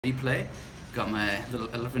replay. Got my little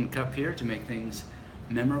elephant cup here to make things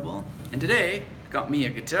memorable. And today, got me a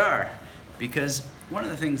guitar because one of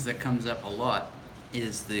the things that comes up a lot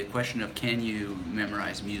is the question of can you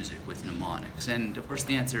memorize music with mnemonics? And of course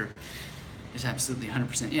the answer is absolutely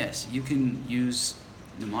 100% yes. You can use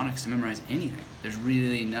mnemonics to memorize anything. There's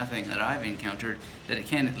really nothing that I've encountered that it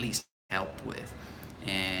can at least help with.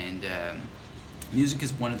 And music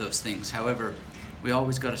is one of those things. However, we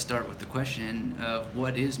always got to start with the question of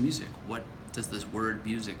what is music? What does this word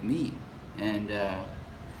music mean? And it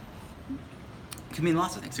can mean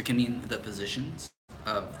lots of things. It can mean the positions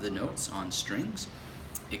of the notes on strings.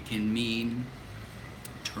 It can mean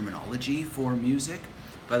terminology for music.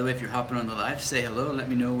 By the way, if you're hopping on the live, say hello. Let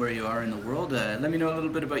me know where you are in the world. Let me know a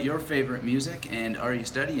little bit about your favorite music, and are you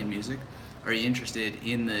studying music? Are you interested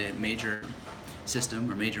in the major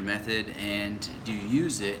system or major method, and do you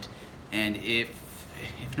use it? And if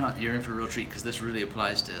not, you're in for a real treat, because this really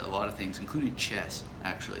applies to a lot of things, including chess,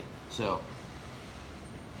 actually. So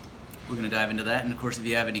we're going to dive into that, and of course if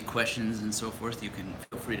you have any questions and so forth, you can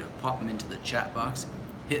feel free to pop them into the chat box,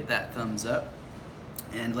 hit that thumbs up,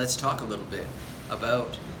 and let's talk a little bit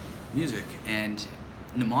about music and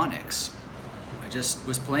mnemonics. I just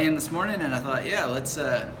was playing this morning and I thought, yeah,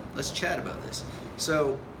 let's chat about this.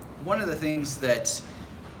 So one of the things that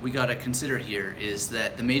we got to consider here is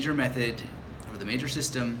that the major method or the major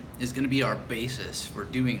system is going to be our basis for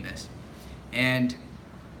doing this. And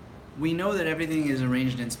we know that everything is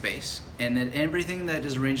arranged in space, and that everything that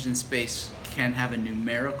is arranged in space can have a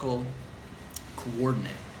numerical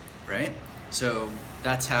coordinate, right? So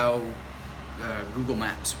that's how Google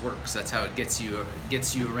Maps works. That's how it gets you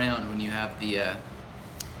around when you have the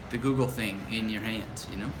Google thing in your hands,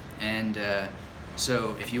 you know. And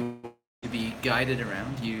so if you want to be guided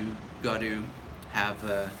around, you got to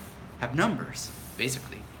have numbers,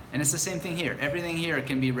 basically. And it's the same thing here. Everything here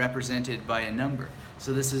can be represented by a number.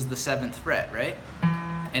 So this is the 7th fret, right?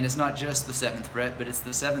 And it's not just the 7th fret, but it's the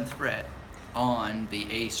 7th fret on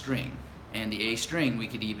the A string. And the A string, we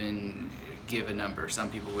could even give a number. Some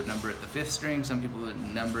people would number it the 5th string, some people would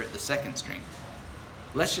number it the 2nd string.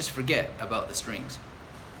 Let's just forget about the strings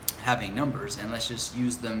having numbers, and let's just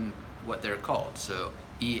use them what they're called. So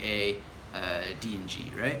E, A, D, and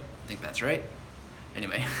G, right? I think that's right.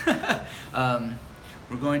 Anyway,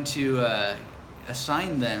 we're going to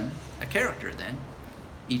assign them a character then,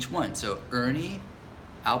 each one. So Ernie,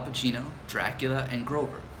 Al Pacino, Dracula, and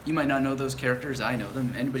Grover. You might not know those characters. I know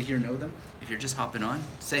them. Anybody here know them? If you're just hopping on,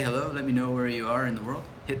 say hello. Let me know where you are in the world.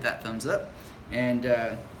 Hit that thumbs up. And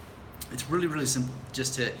it's really, really simple.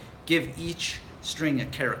 Just to give each string a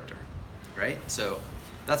character, right? So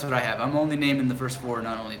that's what I have. I'm only naming the first 4,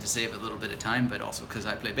 not only to save a little bit of time, but also because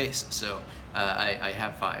I play bass. So I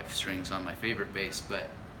have 5 strings on my favorite bass,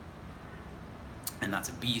 and that's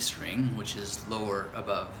a B string, which is lower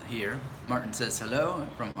above here. Martin says hello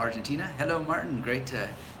from Argentina. Hello, Martin. Great to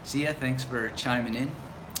see you. Thanks for chiming in.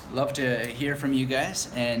 Love to hear from you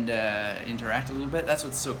guys and interact a little bit. That's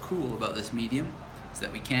what's so cool about this medium, is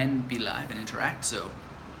that we can be live and interact. So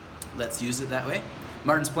let's use it that way.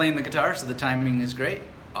 Martin's playing the guitar, so the timing is great.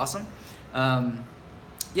 Awesome.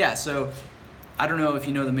 Yeah, so I don't know if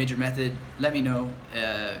you know the major method. Let me know.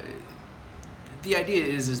 The idea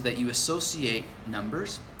is that you associate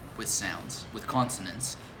numbers with sounds, with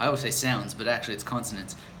consonants. I always say sounds, but actually it's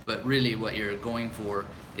consonants. But really what you're going for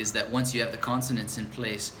is that once you have the consonants in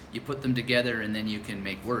place, you put them together and then you can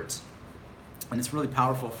make words. And it's really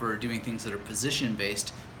powerful for doing things that are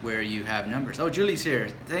position-based, where you have numbers. Oh, Julie's here.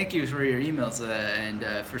 Thank you for your emails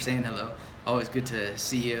and for saying hello. Always good to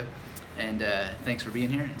see you. And thanks for being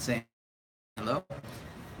here and saying hello.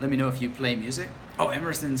 Let me know if you play music. Oh,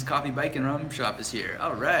 Emerson's Coffee, Bike, and Rum Shop is here.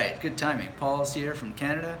 All right, good timing. Paul's here from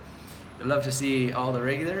Canada. I'd love to see all the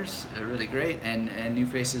regulars. They're really great, and new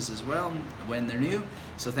faces as well when they're new.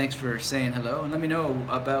 So thanks for saying hello. And let me know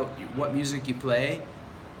about what music you play.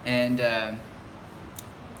 And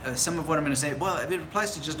some of what I'm going to say, well, it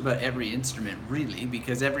applies to just about every instrument, really,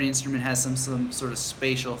 because every instrument has some sort of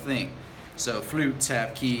spatial thing. So flutes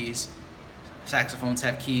have keys, saxophones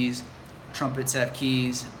have keys, trumpets have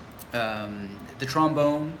keys. The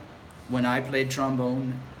trombone, when I played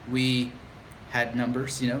trombone, we had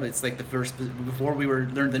numbers, you know, it's like the first, before we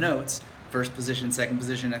learned the notes, first position, second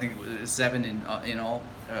position, I think it was 7 in all,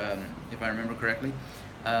 if I remember correctly.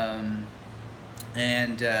 And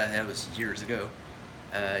that was years ago.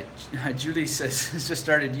 Julie says, just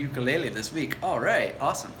started ukulele this week. All right,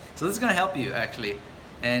 awesome. So this is going to help you, actually.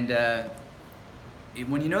 And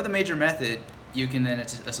when you know the major method, you can then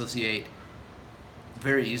associate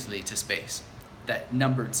very easily to space, that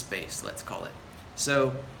numbered space, let's call it.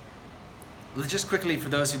 So just quickly, for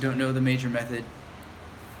those who don't know the major method,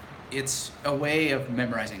 it's a way of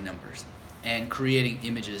memorizing numbers and creating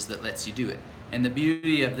images that lets you do it. And the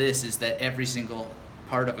beauty of this is that every single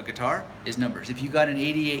part of a guitar is numbers. If you got an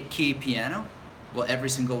 88 key piano, well, every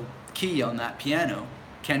single key on that piano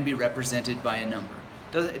can be represented by a number.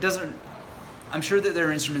 It doesn't. I'm sure that there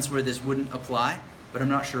are instruments where this wouldn't apply, but I'm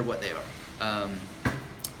not sure what they are.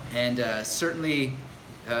 Certainly,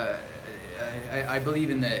 I believe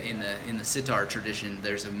in the sitar tradition.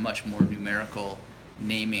 There's a much more numerical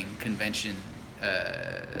naming convention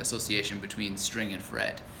association between string and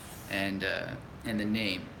fret, and the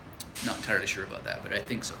name. Not entirely sure about that, but I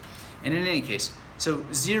think so. And in any case, so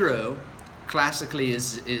 0 classically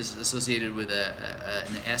is associated with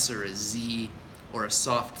an S or a Z or a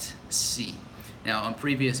soft C. Now, on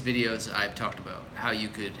previous videos, I've talked about how you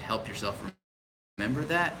could help yourself remember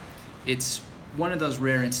that. It's one of those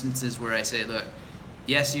rare instances where I say, look,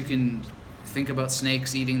 yes, you can think about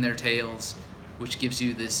snakes eating their tails, which gives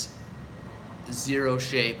you this 0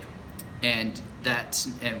 shape, and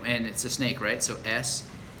it's a snake, right? So S,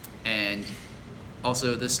 and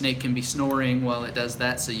also the snake can be snoring while it does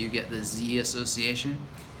that, so you get the Z association.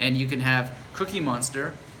 And you can have Cookie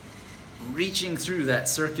Monster reaching through that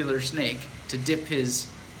circular snake to dip his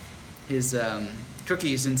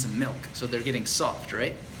cookies in some milk, so they're getting soft,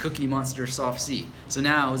 right? Cookie Monster soft C. So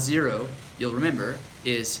now 0, you'll remember,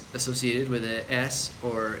 is associated with a S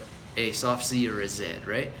or a soft C or a Z,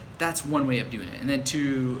 right? That's one way of doing it. And then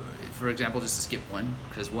 2, for example, just to skip 1,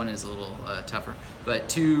 because 1 is a little tougher, but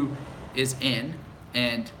 2 is N,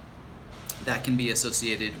 and that can be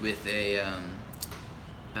associated with a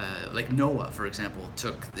like Noah, for example,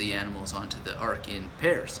 took the animals onto the ark in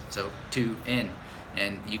pairs, so 2N,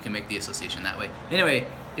 and you can make the association that way. Anyway,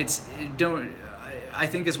 I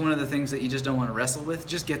think it's one of the things that you just don't want to wrestle with.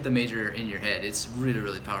 Just get the major in your head. It's really,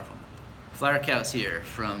 really powerful. Flower Cow's here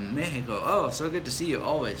from Mexico. Oh, so good to see you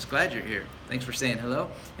always. Glad you're here. Thanks for saying hello.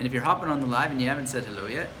 And if you're hopping on the live and you haven't said hello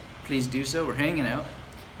yet, please do so. We're hanging out.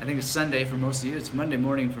 I think it's Sunday for most of you. It's Monday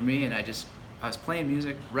morning for me, and I was playing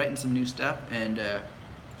music, writing some new stuff, and I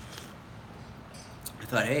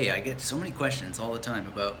thought, hey, I get so many questions all the time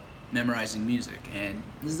about memorizing music, and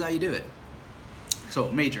this is how you do it.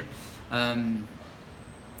 So, major.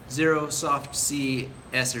 0, soft C,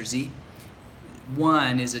 S, or Z.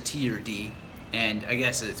 1 is a T or D, and I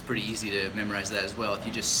guess it's pretty easy to memorize that as well. If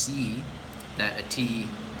you just see that a T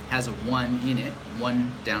has a 1 in it,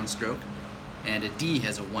 1 downstroke, and a D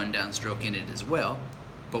has a 1 downstroke in it as well,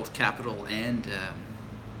 both capital and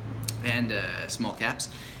small caps.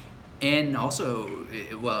 N also,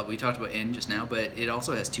 well, we talked about N just now, but it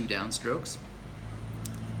also has 2 downstrokes,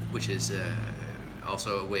 which is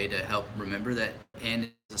also a way to help remember that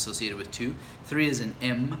N is associated with 2. 3 is an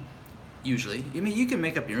M, usually. I mean, you can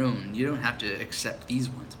make up your own. You don't have to accept these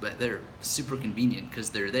ones, but they're super convenient because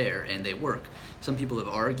they're there and they work. Some people have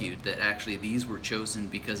argued that actually these were chosen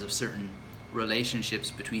because of certain relationships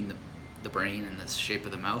between the brain and the shape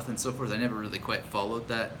of the mouth and so forth. I never really quite followed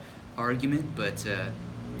that argument, but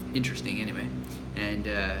interesting anyway. And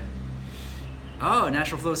oh,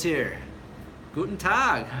 Natural Flow's here. Guten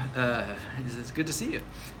Tag. It's good to see you.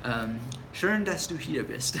 Schön, dass du hier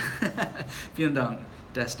bist. Vielen Dank,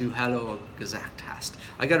 dass du Hallo gesagt hast.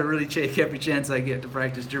 I gotta really take every chance I get to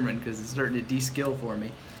practice German because it's starting to de-skill for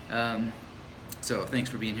me. So thanks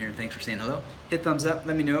for being here and thanks for saying hello. Hit thumbs up.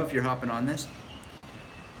 Let me know if you're hopping on this.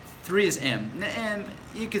 3 is M. M,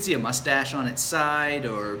 you can see a mustache on its side,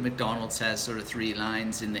 or McDonald's has sort of 3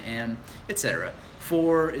 lines in the M, etc.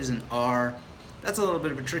 4 is an R. That's a little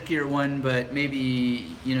bit of a trickier one, but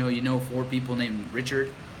maybe you know 4 people named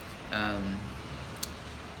Richard. I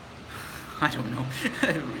don't know.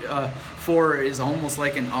 4 is almost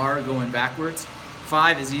like an R going backwards.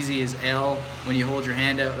 5 is easy as L. When you hold your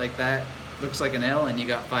hand out like that, looks like an L, and you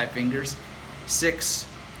got 5 fingers. 6,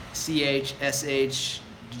 CH, SH,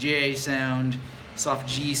 J sound, soft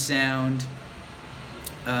G sound.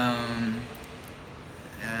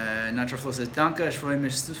 Natural Flow says, Danke, ich freue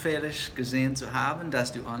mich zufällig gesehen zu haben, dass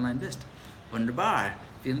du online bist. Wunderbar.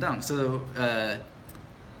 Vielen Dank. So,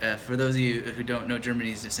 for those of you who don't know German,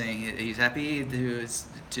 he's just saying he's happy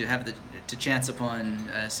to have to chance upon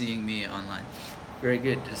seeing me online. Very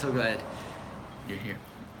good. So glad you're here.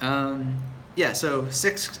 Yeah, so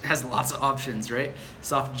 6 has lots of options, right?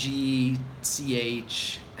 Soft G,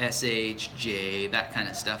 CH, SH, J, that kind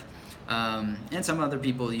of stuff. And some other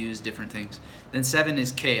people use different things. Then 7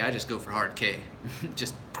 is K. I just go for hard K.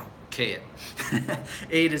 Just K it.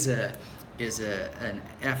 8 is an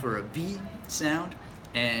F or a B sound,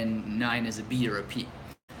 and 9 is a B or a P.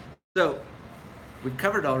 So we've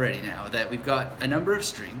covered already now that we've got a number of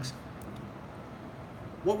strings,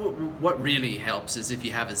 what really helps is if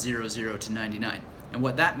you have a 0, 0 to 99. And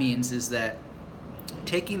what that means is that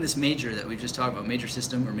taking this major that we've just talked about, major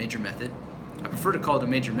system or major method, I prefer to call it a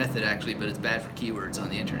major method actually, but it's bad for keywords on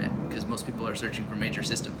the internet because most people are searching for major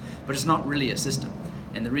system. But it's not really a system.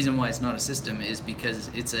 And the reason why it's not a system is because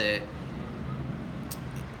it's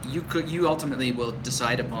you ultimately will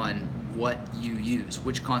decide upon what you use,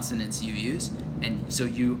 which consonants you use, and so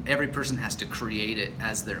every person has to create it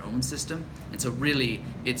as their own system. And so really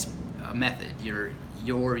it's a method. You're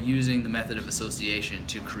using the method of association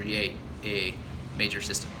to create a major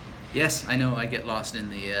system. Yes, I know I get lost in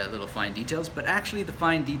the little fine details, but actually the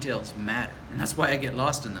fine details matter, and that's why I get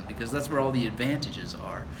lost in them, because that's where all the advantages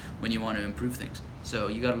are when you want to improve things. So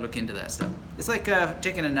you got to look into that stuff. It's like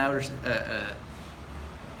taking an outer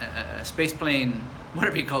space plane,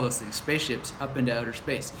 whatever you call those things, spaceships up into outer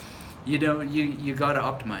space. You got to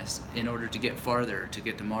optimize in order to get farther, to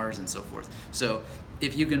get to Mars and so forth. So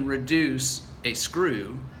if you can reduce a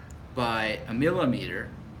screw by a millimeter,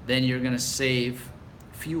 then you're going to save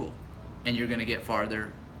fuel and you're going to get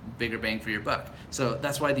farther, bigger bang for your buck. So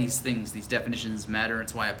that's why these definitions matter.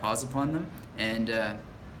 It's why I pause upon them. And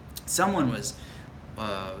someone was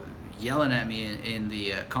yelling at me in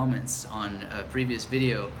the comments on a previous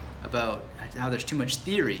video about how there's too much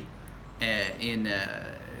theory in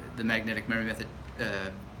the magnetic memory method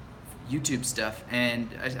YouTube stuff, and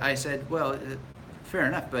I said, well, fair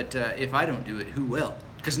enough, but if I don't do it, who will?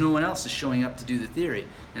 Because no one else is showing up to do the theory,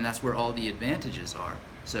 and that's where all the advantages are.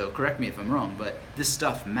 So correct me if I'm wrong, but this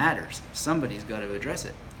stuff matters. Somebody's got to address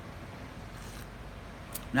it.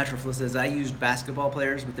 Natural Flow says, I used basketball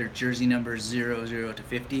players with their jersey numbers 0, 0 to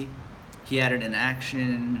 50. He added an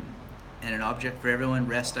action and an object for everyone.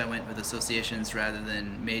 Rest, I went with associations rather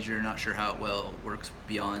than major. Not sure how it well works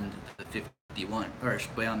beyond the 51, or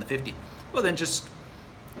beyond the 50. Well, then just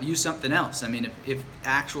use something else. I mean, if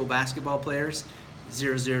actual basketball players,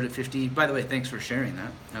 0, 0 to 50, by the way, thanks for sharing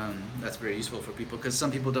that. That's very useful for people, because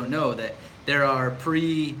some people don't know that there are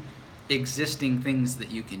pre-existing things that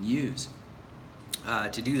you can use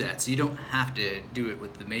to do that. So you don't have to do it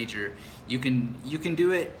with the major. You can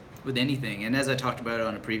do it with anything. And as I talked about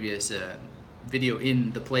on a previous video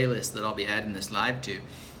in the playlist that I'll be adding this live to,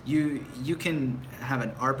 you can have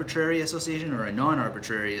an arbitrary association or a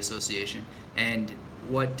non-arbitrary association. And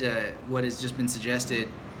what has just been suggested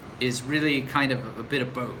is really kind of a bit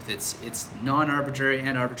of both. It's non-arbitrary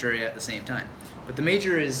and arbitrary at the same time. But the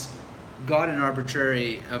major is got an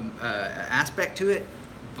arbitrary aspect to it,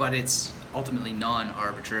 but it's ultimately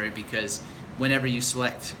non-arbitrary, because whenever you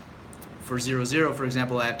select for 0, 0, for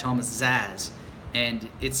example, I have Thomas Zaz, and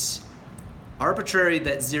it's arbitrary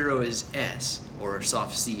that 0 is S or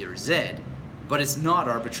soft C or Z, but it's not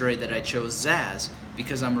arbitrary that I chose Zaz,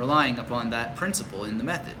 because I'm relying upon that principle in the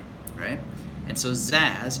method, right? And so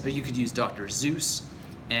Zaz, or you could use Dr. Zeus,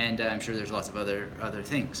 and I'm sure there's lots of other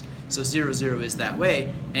things. So 0, 0 is that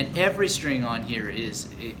way, and every string on here is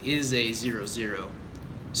a 0, 0.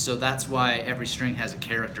 So that's why every string has a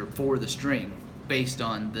character for the string based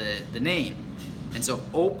on the name. And so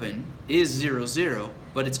open is 0, 0,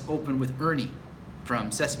 but it's open with Ernie from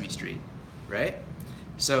Sesame Street, right?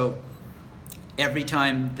 So every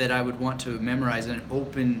time that I would want to memorize an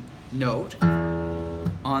open note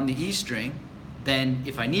on the E string, then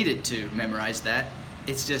if I needed to memorize that,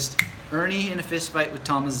 it's just Ernie in a fist fight with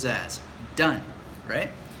Thomas Zaz. Done, right?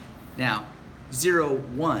 Now, 0,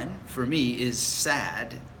 1 for me is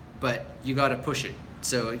sad, but you got to push it.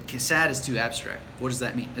 So sad is too abstract. What does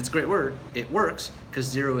that mean? It's a great word. It works because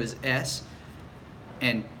 0 is S,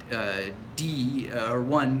 and D or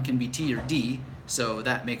 1 can be T or D, so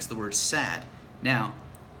that makes the word sad. Now,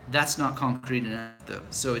 that's not concrete enough though.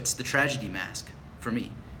 So it's the tragedy mask for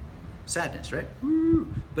me. Sadness, right?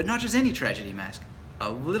 Woo! But not just any tragedy mask. A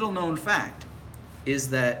little known fact is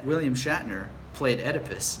that William Shatner played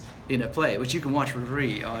Oedipus in a play, which you can watch for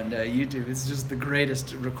free on YouTube. It's just the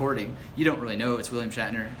greatest recording. You don't really know it's William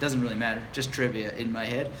Shatner. It doesn't really matter. Just trivia in my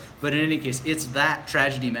head. But in any case, it's that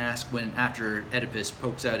tragedy mask when after Oedipus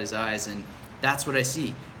pokes out his eyes, and that's what I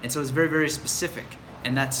see. And so it's very, very specific.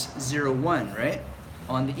 And that's 0, 1, right?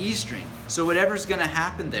 On the E string. So whatever's going to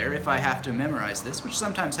happen there, if I have to memorize this, which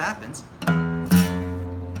sometimes happens.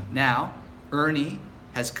 Now, Ernie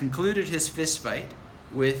has concluded his fist fight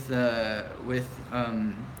with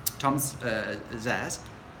Thomas Zaz,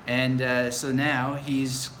 and so now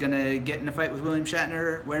he's gonna get in a fight with William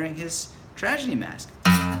Shatner wearing his tragedy mask.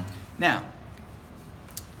 Now,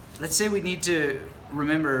 let's say we need to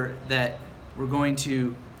remember that we're going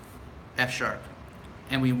to F sharp,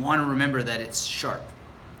 and we want to remember that it's sharp,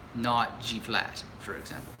 not G flat, for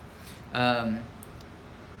example.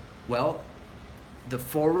 Well, the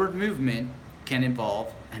forward movement can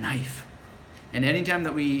involve a knife. And anytime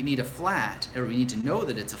that we need a flat, or we need to know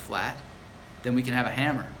that it's a flat, then we can have a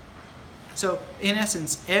hammer. So in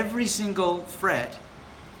essence, every single fret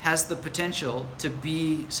has the potential to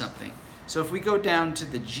be something. So if we go down to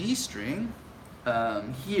the G string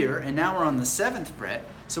here, and now we're on the 7th fret,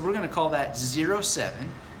 so we're going to call that 0-7.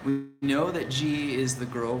 We know that G is the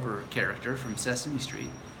Grover character from Sesame Street.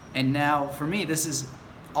 And now for me, this is,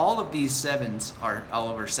 all of these 7s are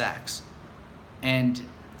Oliver Sacks. And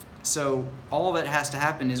so all that has to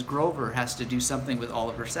happen is Grover has to do something with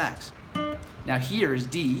Oliver Sacks. Now here is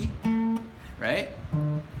D, right?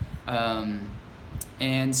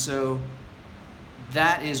 And so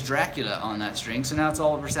that is Dracula on that string. So now it's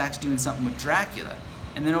Oliver Sacks doing something with Dracula.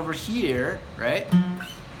 And then over here, right,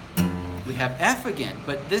 we have F again.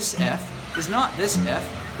 But this F is not this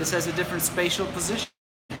F. This has a different spatial position.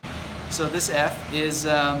 So this F is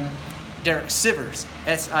Derek Sivers,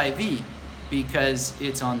 S-I-V, because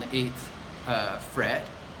it's on the 8th fret.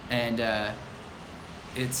 And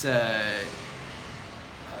it's,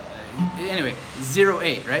 anyway,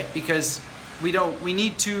 0-8, right? Because we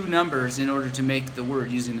need 2 numbers in order to make the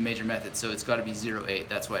word using the major method, so it's got to be 0-8.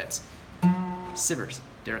 That's why it's Sivers,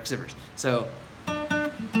 Derek Sivers. So,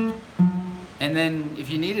 and then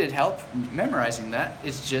if you needed help memorizing that,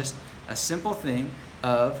 it's just a simple thing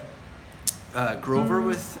of Grover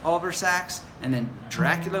with Oliver Sacks, and then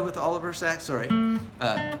Dracula with Oliver Sacks. Sorry,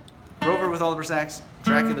 Grover with Oliver Sacks,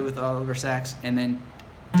 Dracula with Oliver Sacks, and then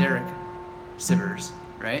Derek Sivers,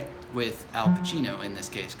 right? With Al Pacino in this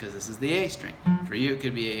case, because this is the A string. For you, it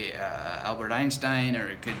could be Albert Einstein, or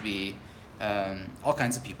it could be all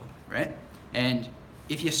kinds of people, right? And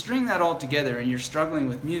if you string that all together and you're struggling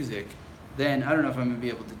with music, then I don't know if I'm going to be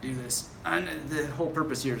able to do this. The whole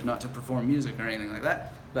purpose here is not to perform music or anything like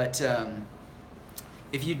that. But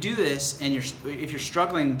if you do this and if you're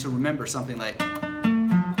struggling to remember something like,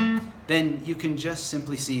 then you can just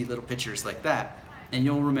simply see little pictures like that, and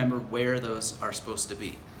you'll remember where those are supposed to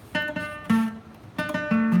be.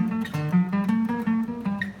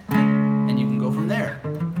 And you can go from there.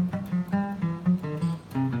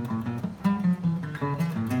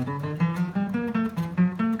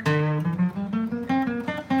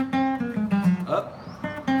 Up.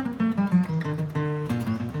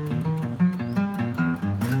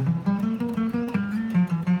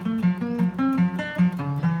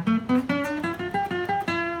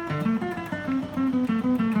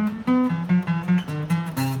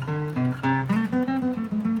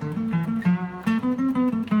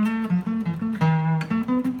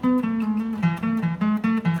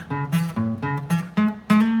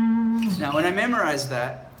 When I memorized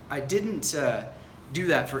that, I didn't do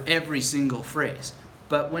that for every single phrase.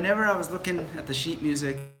 But whenever I was looking at the sheet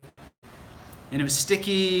music and it was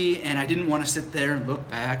sticky and I didn't want to sit there and look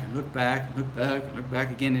back and look back and look back and look back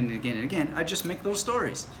again and again and again, I'd just make those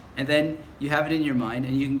stories. And then you have it in your mind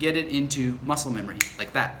and you can get it into muscle memory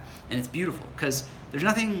like that. And it's beautiful because there's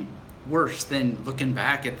nothing worse than looking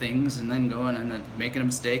back at things and then going and then making a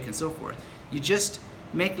mistake and so forth. You just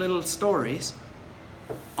make little stories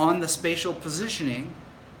on the spatial positioning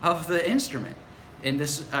of the instrument. And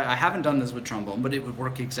this, I haven't done this with trombone, but it would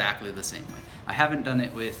work exactly the same way. I haven't done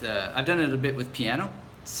it with, I've done it a bit with piano,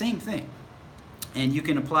 same thing. And you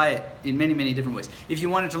can apply it in many, many different ways. If you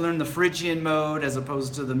wanted to learn the Phrygian mode as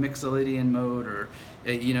opposed to the Mixolydian mode, or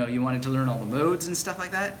you wanted to learn all the modes and stuff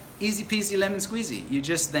like that, easy peasy lemon squeezy. You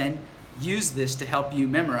just then use this to help you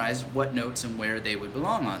memorize what notes and where they would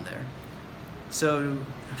belong on there. So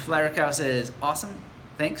Flower says, awesome.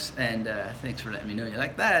 Thanks, and thanks for letting me know you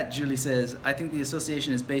like that. Julie says, I think the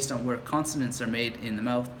association is based on where consonants are made in the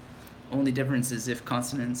mouth. Only difference is if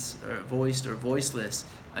consonants are voiced or voiceless,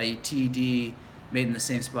 i.e. T, D, made in the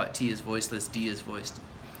same spot, T is voiceless, D is voiced.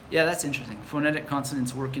 Yeah, that's interesting. Phonetic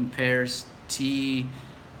consonants work in pairs, T,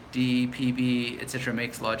 D, P, B, etc.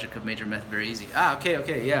 makes logic of major method very easy. Ah,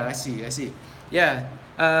 okay, yeah, I see. Yeah,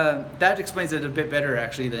 that explains it a bit better,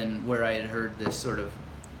 actually, than where I had heard this sort of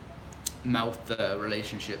mouth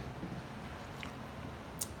relationship.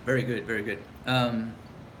 Very good.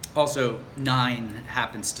 Also, 9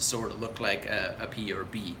 happens to sort of look like a P or a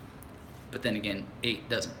B, but then again, 8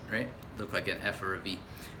 doesn't, right? Look like an F or a V.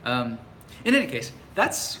 In any case,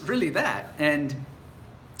 that's really that, and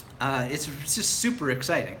it's just super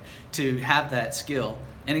exciting to have that skill.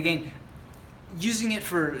 And again, using it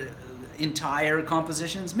for entire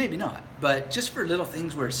compositions, maybe not, but just for little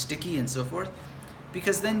things where it's sticky and so forth,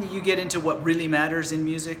 because then you get into what really matters in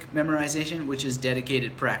music memorization, which is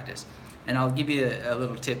dedicated practice. And I'll give you a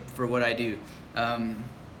little tip for what I do.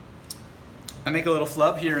 I make a little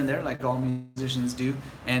flub here and there, like all musicians do,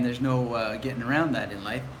 and there's no getting around that in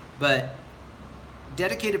life. But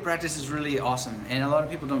dedicated practice is really awesome, and a lot of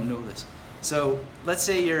people don't know this. So let's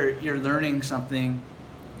say you're learning something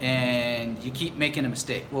and you keep making a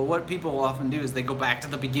mistake. Well, what people often do is they go back to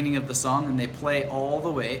the beginning of the song and they play all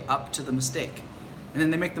the way up to the mistake, and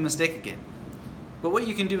then they make the mistake again. But what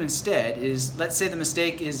you can do instead is, let's say the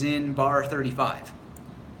mistake is in bar 35.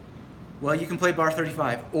 Well, you can play bar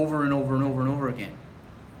 35 over and over and over and over again,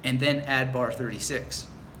 and then add bar 36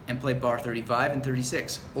 and play bar 35 and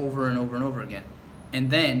 36 over and over and over again.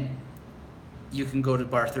 And then you can go to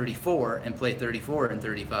bar 34 and play 34 and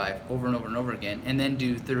 35 over and over and over again, and then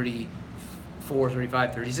do 34,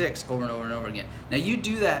 35, 36 over and over and over again. Now you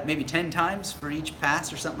do that maybe 10 times for each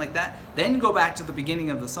pass or something like that, then go back to the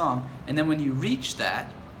beginning of the song, and then when you reach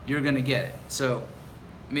that, you're gonna get it. So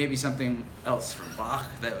maybe something else from Bach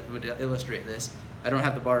that would illustrate this. I don't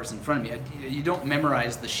have the bars in front of me. You don't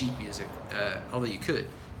memorize the sheet music, although you could.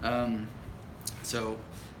 I'm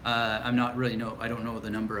not really I don't know the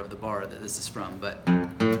number of the bar that this is from, but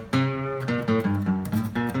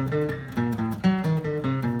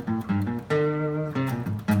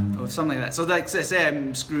something like that. So like say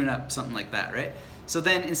I'm screwing up something like that, right? So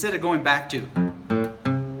then instead of going back to,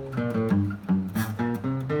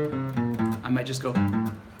 I might just go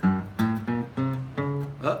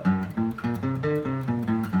up.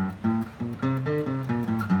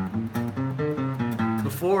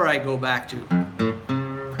 Before I go back to,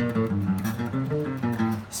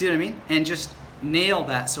 see what I mean? And just nail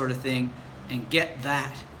that sort of thing and get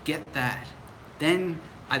that. Then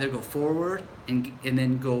either go forward and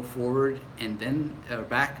then go forward and then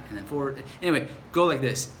back and then forward. Anyway, go like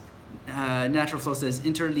this. Natural Flow says,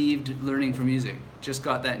 interleaved learning for music. Just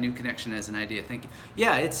got that new connection as an idea. Thank you.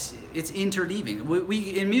 Yeah, it's interleaving.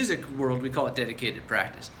 We in music world, we call it dedicated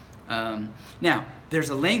practice. Now, there's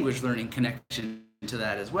a language learning connection to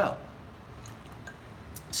that as well.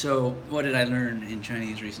 So what did I learn in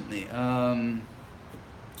Chinese recently?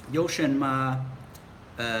 Yoshen Ma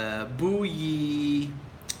Bu Yi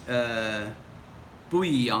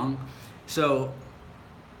Yang. So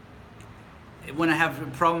when I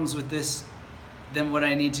have problems with this, then what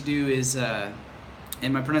I need to do is, and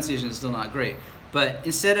my pronunciation is still not great, but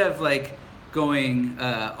instead of like going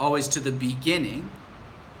always to the beginning,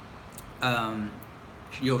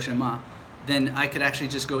 Yoshen Ma, then I could actually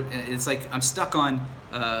just go, it's like I'm stuck on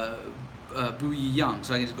Bu Yi Yang,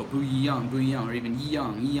 so I can just go Bu Yi Yang, or even Yi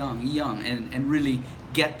Yang, and really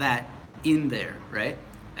get that in there, right?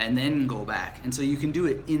 And then go back. And so you can do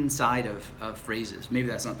it inside of phrases. Maybe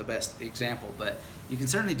that's not the best example, but you can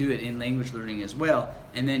certainly do it in language learning as well,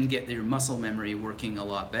 and then get your muscle memory working a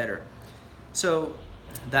lot better. So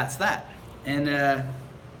that's that. And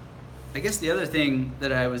I guess the other thing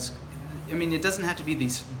that it doesn't have to be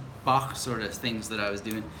these Bach sort of things that I was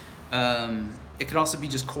doing. It could also be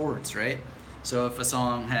just chords, right? So if a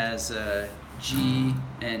song has G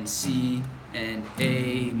and C and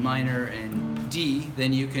A minor and D,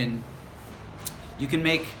 then you can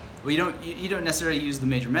make, well, you don't necessarily use the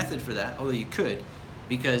major method for that, although you could,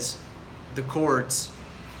 because the chords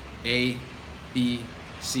A, B,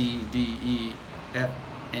 C, D, E, F,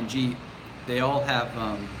 and G, they all have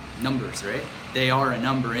numbers, right? They are a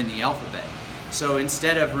number in the alphabet. So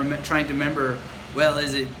instead of trying to remember, well,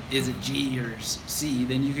 is it G or C,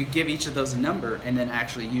 then you could give each of those a number and then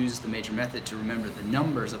actually use the major method to remember the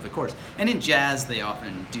numbers of the chords. And in jazz, they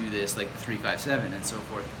often do this, like the 3-5-7 and so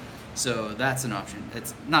forth. So that's an option.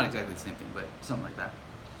 It's not exactly the same thing, but something like that.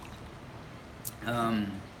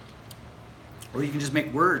 Or you can just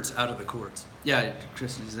make words out of the chords. Yeah,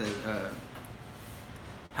 Kristen says,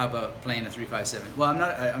 how about playing a 3-5-7? Well,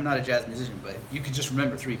 I'm not a jazz musician, but you could just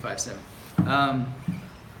remember 3-5-7.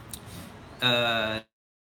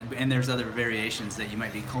 And there's other variations that you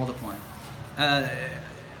might be called upon.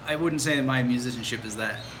 I wouldn't say that my musicianship is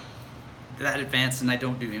that advanced, and I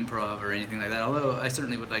don't do improv or anything like that, although I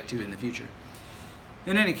certainly would like to in the future.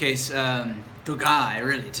 In any case, the guy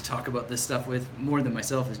really to talk about this stuff with more than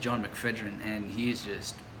myself is John McPhedran, and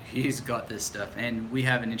he's got this stuff, and we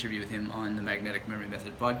have an interview with him on the Magnetic Memory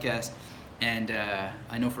Method podcast. And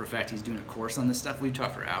I know for a fact he's doing a course on this stuff. We've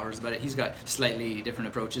talked for hours about it. He's got slightly different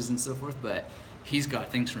approaches and so forth, but he's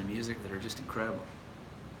got things from music that are just incredible.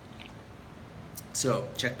 So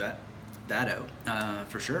check that out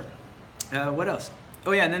for sure. What else?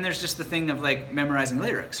 Oh yeah, and then there's just the thing of like memorizing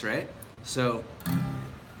lyrics, right? So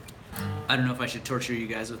I don't know if I should torture you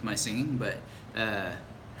guys with my singing, but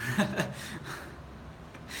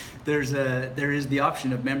there is the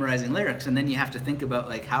option of memorizing lyrics, and then you have to think about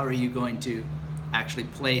like how are you going to actually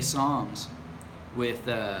play songs with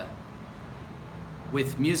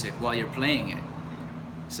with music while you're playing it.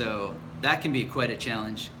 So that can be quite a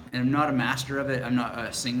challenge. And I'm not a master of it. I'm not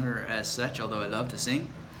a singer as such, although I love to sing.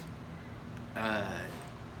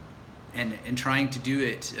 And trying to do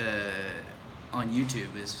it on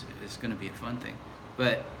YouTube is going to be a fun thing.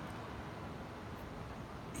 But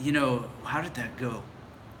you know, how did that go?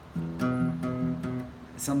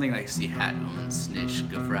 Something like sie hat uns nicht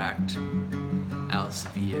gefragt, als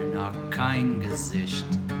wir noch kein Gesicht,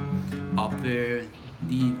 ob wir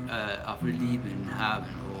lieben haben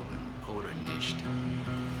oder nicht.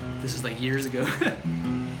 This is like years ago.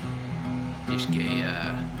 Ich gehe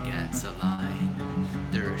ganz allein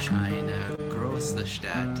durch eine große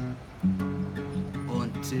Stadt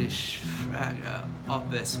und ich frage,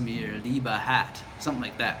 ob es mir lieber hat. Something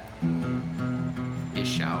like that.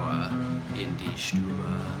 Ich schaue in die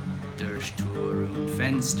Stube durch Tür und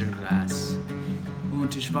Fensterglas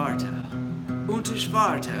und ich warte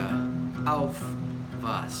auf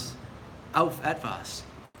was? Auf etwas.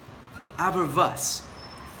 Aber was?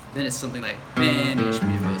 Then it's something like, wenn ich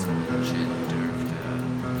mir was wünschen dürfte,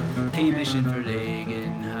 käme ich in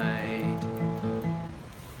Verlegenheit.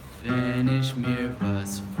 Wenn ich mir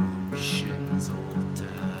was wünschen sollte,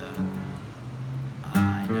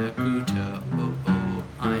 eine gute,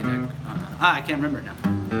 I can't remember it now.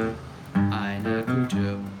 Eine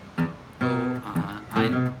gute,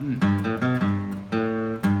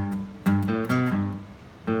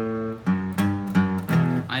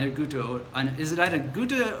 eine gute, is it eine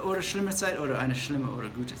gute oder schlimme Zeit oder eine schlimme oder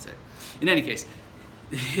gute Zeit? In any case,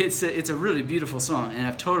 it's a really beautiful song, and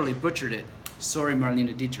I've totally butchered it. Sorry,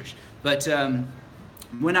 Marlene Dietrich. But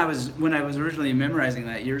when I was originally memorizing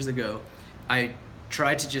that years ago, I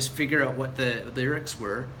tried to just figure out what the lyrics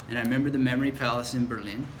were, and I remember the Memory Palace in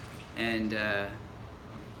Berlin, and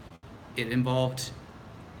it involved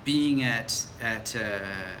being at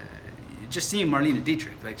just seeing Marlene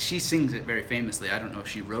Dietrich. Like, she sings it very famously. I don't know if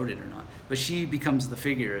she wrote it or not, but she becomes the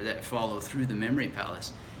figure that follow through the Memory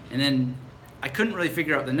Palace. And then I couldn't really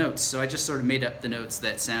figure out the notes, so I just sort of made up the notes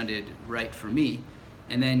that sounded right for me,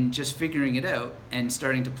 and then just figuring it out and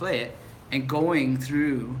starting to play it and going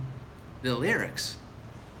through the lyrics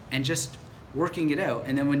and just working it out.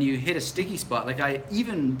 And then when you hit a sticky spot, like I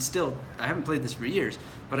haven't played this for years,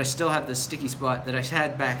 but I still have this sticky spot that I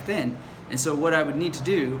had back then. And so what I would need to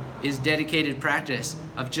do is dedicated practice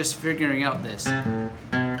of just figuring out this.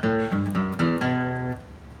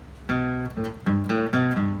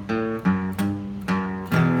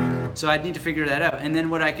 So I'd need to figure that out. And then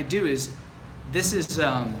what I could do is, this is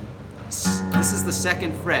the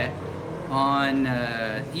second fret on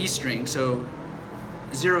E string. So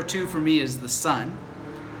 0-2 for me is the sun.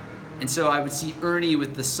 And so I would see Ernie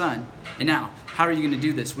with the sun. And now, how are you going to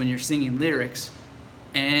do this when you're singing lyrics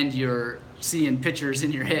and you're seeing pictures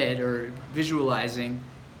in your head or visualizing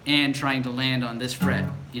and trying to land on this fret,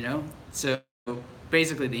 you know? So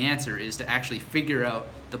basically the answer is to actually figure out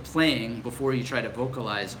the playing before you try to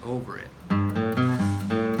vocalize over it.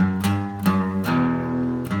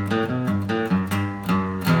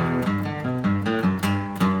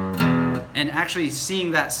 And actually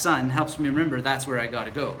seeing that sun helps me remember that's where I got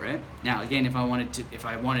to go, right? Now again, if I wanted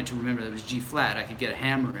to remember that it was G flat, I could get a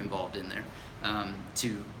hammer involved in there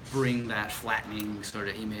to bring that flattening sort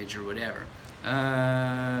of image or whatever.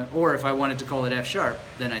 Or if I wanted to call it F sharp,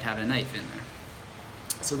 then I'd have a knife in there.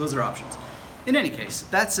 So those are options. In any case,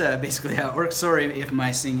 that's basically how it works. Sorry if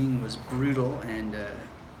my singing was brutal and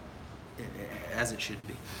as it should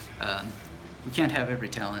be. We can't have every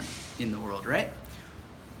talent in the world, right?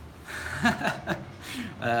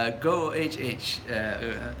 Go HH.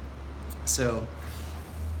 So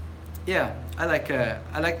yeah, I like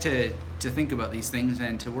to think about these things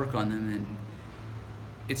and to work on them, and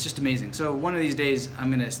it's just amazing. So one of these days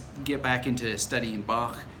I'm gonna get back into studying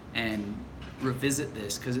Bach and revisit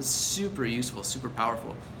this because it's super useful, super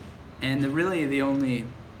powerful. And the only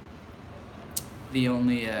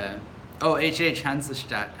HH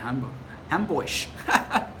Hansestadt Hamburg.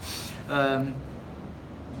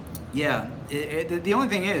 Yeah, the only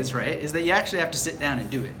thing is that you actually have to sit down and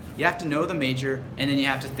do it. You have to know the major, and then you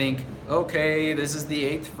have to think, okay, this is the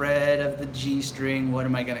 8th fret of the G string, what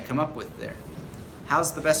am I gonna come up with there?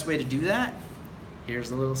 How's the best way to do that? Here's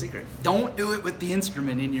the little secret. Don't do it with the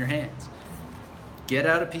instrument in your hands. Get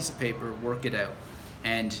out a piece of paper, work it out,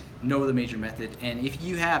 and know the major method. And if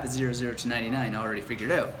you have a 00 to 99 already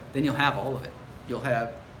figured out, then you'll have all of it. You'll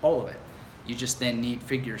have all of it. You just then need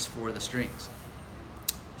figures for the strings.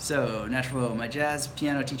 So, Nashville, my jazz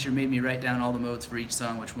piano teacher made me write down all the modes for each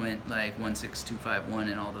song, which went like 1, 6, 2, 5, 1,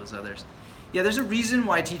 and all those others. Yeah, there's a reason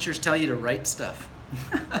why teachers tell you to write stuff.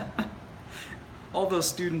 All those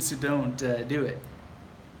students who don't do it.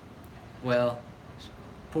 well,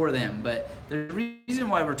 poor them. But the reason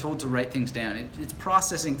why we're told to write things down, it's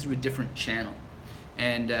processing through a different channel.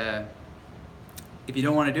 And if you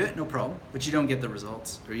don't want to do it, no problem, but you don't get the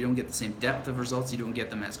results, or you don't get the same depth of results, you don't get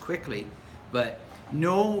them as quickly. But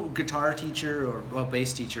no guitar teacher, or well,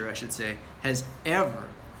 bass teacher I should say, has ever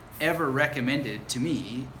recommended to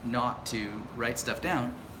me not to write stuff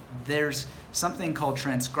down. There's something called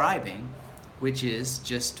transcribing, which is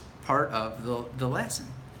just part of the lesson.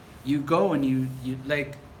 You go and you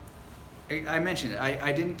like I mentioned it,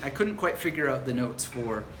 I couldn't quite figure out the notes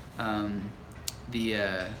for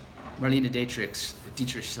the Marlene Dietrich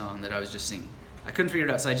song that I was just singing. I couldn't figure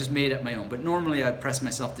it out, so I just made up my own. But normally I press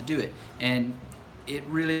myself to do it, and it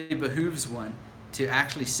really behooves one to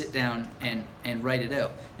actually sit down and write it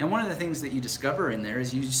out. And one of the things that you discover in there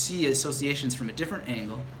is you see associations from a different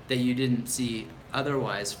angle that you didn't see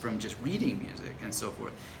otherwise from just reading music and so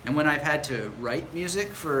forth. And when I've had to write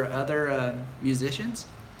music for other musicians,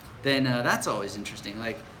 then that's always interesting.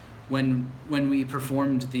 Like when we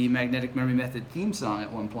performed the Magnetic Memory Method theme song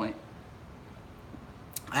at one point,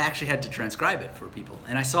 I actually had to transcribe it for people,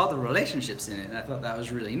 and I saw the relationships in it, and I thought that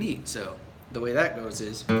was really neat. So the way that goes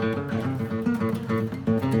is it's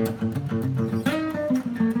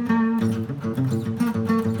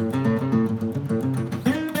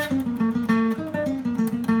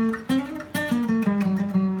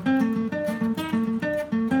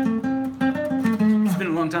been a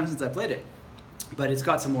long time since I played it, but it's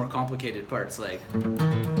got some more complicated parts, like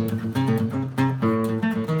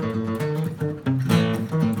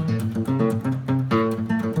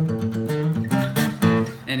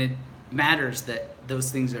matters that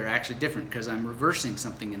those things are actually different because I'm reversing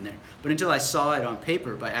something in there. But until I saw it on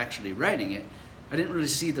paper by actually writing it, I didn't really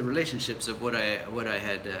see the relationships of what I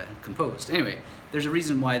had composed. Anyway, there's a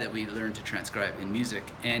reason why that we learn to transcribe in music,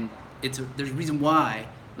 and there's a reason why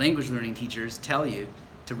language learning teachers tell you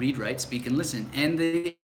to read, write, speak, and listen. And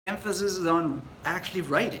the emphasis is on actually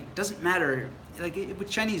writing. It doesn't matter, like with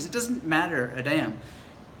Chinese, it doesn't matter a damn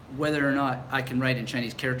whether or not I can write in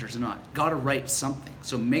Chinese characters or not. Gotta write something.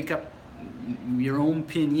 So make up your own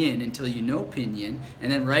pinyin until you know pinyin,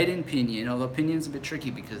 and then write in pinyin, although pinyin's a bit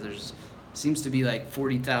tricky because there's seems to be like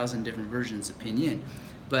 40,000 different versions of pinyin.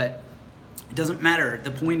 But it doesn't matter.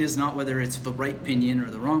 The point is not whether it's the right pinyin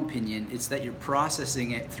or the wrong pinyin, it's that you're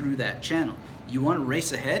processing it through that channel. You want to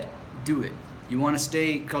race ahead? Do it. You want to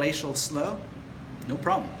stay glacial slow? No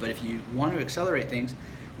problem. But if you want to accelerate things,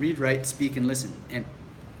 read, write, speak, and listen. And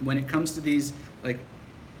when it comes to these, like,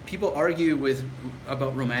 people argue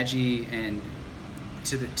about Romaji, and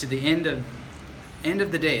to the end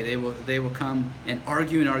of the day, they will come and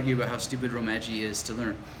argue about how stupid Romaji is to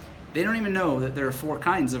learn. They don't even know that there are 4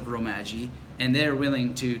 kinds of Romaji, and they're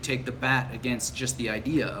willing to take the bat against just the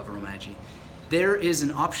idea of Romaji. There is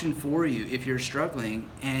an option for you if you're struggling,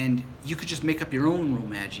 and you could just make up your own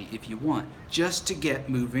Romaji if you want, just to get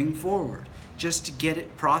moving forward, just to get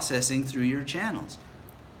it processing through your channels.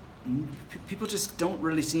 People just don't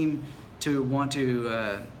really seem to want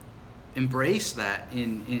to embrace that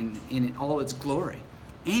in all its glory.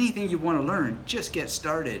 Anything you want to learn, just get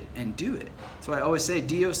started and do it. So I always say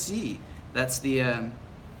DOC. That's the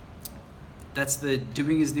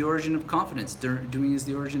doing is the origin of confidence. Doing is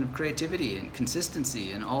the origin of creativity and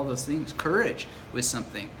consistency and all those things. Courage with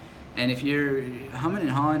something. And if you're humming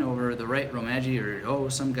and hawing over the right Romaji,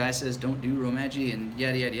 or some guy says don't do Romaji and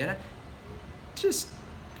yada yada yada, just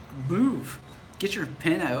move. Get your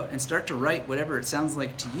pen out and start to write whatever it sounds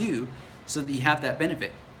like to you, so that you have that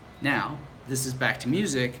benefit. Now, this is back to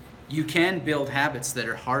music. You can build habits that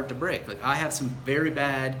are hard to break. Like, I have some very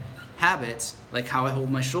bad habits, like how I hold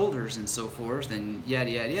my shoulders and so forth, and yada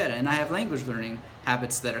yada yada. And I have language learning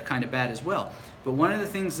habits that are kind of bad as well. But one of the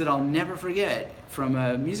things that I'll never forget from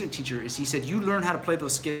a music teacher is he said, you learn how to play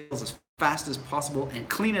those scales as fast as possible and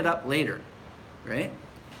clean it up later, right?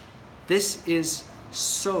 This is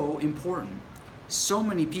so important. So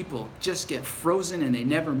many people just get frozen and they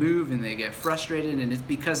never move, and they get frustrated, and it's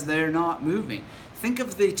because they're not moving. Think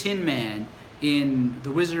of the Tin Man in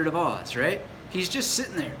The Wizard of Oz, right? He's just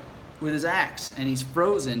sitting there with his axe, and he's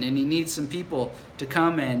frozen, and he needs some people to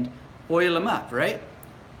come and oil him up, right?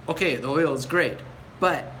 Okay, the oil is great,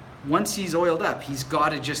 but once he's oiled up, he's got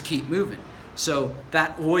to just keep moving. So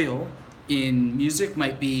that oil in music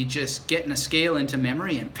might be just getting a scale into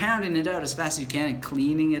memory and pounding it out as fast as you can and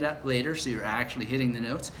cleaning it up later, so you're actually hitting the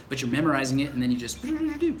notes, but you're memorizing it, and then you just...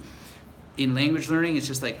 In language learning, it's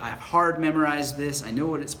just like, I've hard memorized this, I know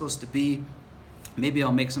what it's supposed to be. Maybe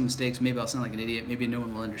I'll make some mistakes, maybe I'll sound like an idiot, maybe no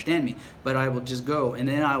one will understand me, but I will just go, and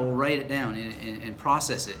then I will write it down and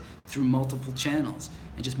process it through multiple channels,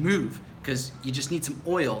 and just move. because you just need some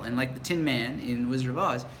oil, and like the Tin Man in Wizard of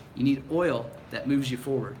Oz, you need oil that moves you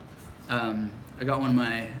forward. I got one of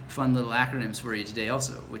my fun little acronyms for you today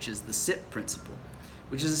also, which is the SIP principle,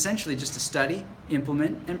 which is essentially just to study,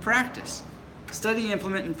 implement, and practice. Study,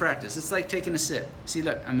 implement, and practice. It's like taking a sip. See,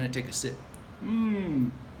 look, I'm going to take a sip.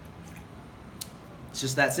 It's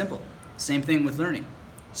just that simple. Same thing with learning.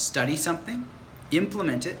 Study something,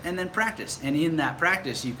 implement it, and then practice. And in that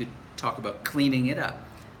practice, you could talk about cleaning it up.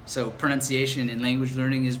 So pronunciation in language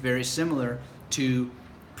learning is very similar to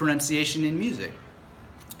pronunciation in music.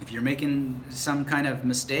 If you're making some kind of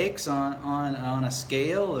mistakes on a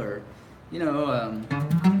scale, or, you know,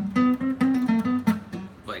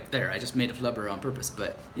 like there, I just made a flubber on purpose,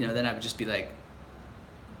 but, you know, then I would just be like,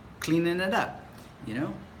 cleaning it up, you know?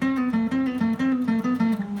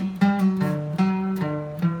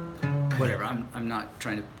 Whatever, I'm not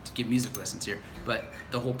trying to give music lessons here, but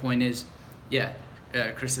the whole point is, yeah,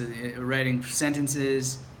 Chris is writing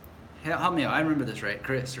sentences. Help me out, I remember this right,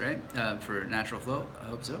 Chris, right? For Natural Flow, I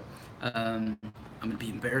hope so. I'm gonna be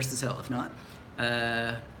embarrassed as hell if not.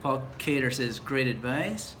 Paul Cater says, great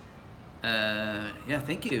advice. Yeah,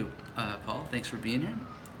 thank you, Paul, thanks for being here.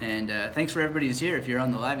 And thanks for everybody who's here. If you're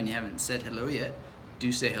on the live and you haven't said hello yet,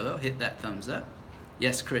 do say hello, hit that thumbs up.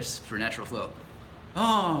 Yes, Chris, for Natural Flow.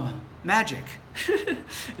 Oh, magic.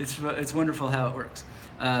 It's wonderful how it works.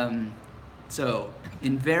 So,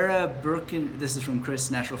 in Vera Birken, this is from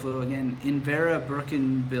Chris, Natural Flow again. In Vera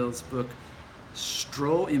Birkenbill's book,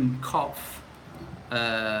 Stroh im Kopf,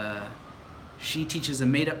 she teaches a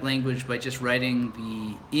made-up language by just writing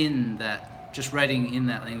in that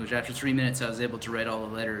language. After 3 minutes, I was able to write all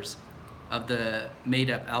the letters of the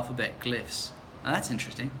made-up alphabet glyphs. Now, that's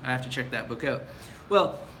interesting. I have to check that book out.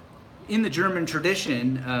 Well, in the German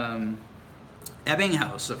tradition,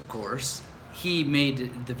 Ebbinghaus, of course, he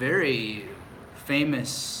made the very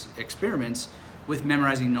famous experiments with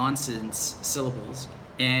memorizing nonsense syllables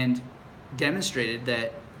and demonstrated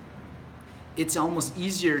that it's almost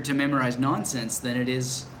easier to memorize nonsense than it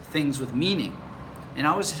is things with meaning. And I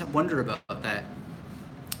always wonder about that.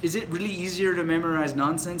 Is it really easier to memorize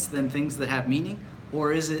nonsense than things that have meaning?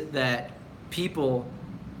 Or is it that people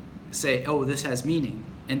say, oh, this has meaning,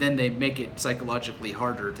 and then they make it psychologically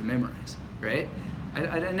harder to memorize, right?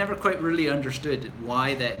 I never quite really understood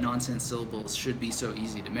why that nonsense syllables should be so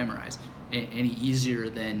easy to memorize, any easier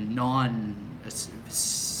than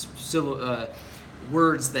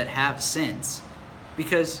words that have sense,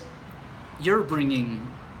 because you're bringing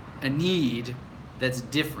a need that's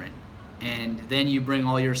different, and then you bring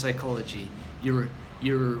all your psychology, your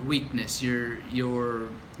weakness, your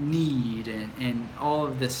need, and all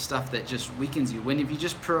of this stuff that just weakens you. When if you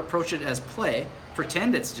just approach it as play,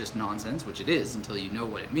 pretend it's just nonsense, which it is until you know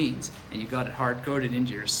what it means, and you got it hard-coded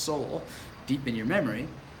into your soul, deep in your memory,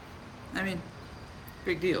 I mean,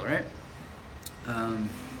 big deal, right?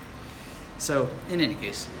 So, in any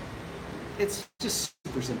case, it's just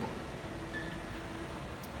super simple.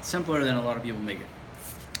 Simpler than a lot of people make it.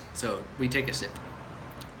 So, we take a sip.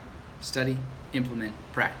 Study, implement,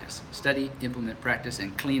 practice. Study, implement, practice,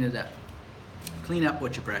 and clean it up. Clean up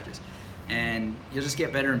what you practice. And you'll just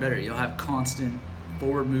get better and better. You'll have constant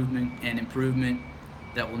forward movement and improvement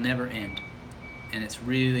that will never end. And it's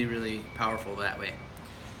really, really powerful that way.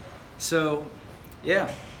 So,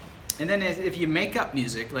 yeah. And then if you make up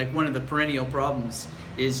music, like one of the perennial problems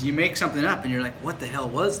is you make something up and you're like, what the hell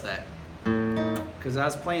was that? Because I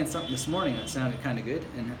was playing something this morning that sounded kind of good,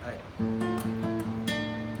 and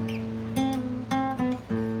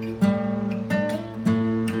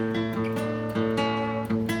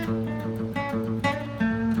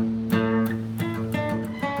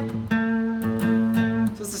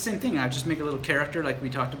so it's the same thing. I just make a little character like we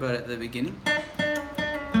talked about at the beginning,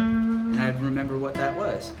 and I'd remember what that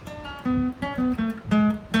was.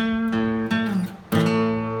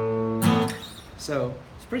 So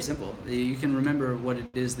it's pretty simple. You can remember what it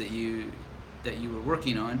is that you were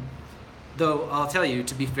working on. Though I'll tell you,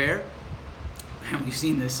 to be fair, we've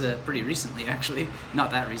seen this pretty recently, actually. Not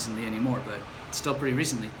that recently anymore, but still pretty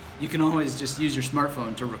recently. You can always just use your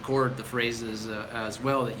smartphone to record the phrases as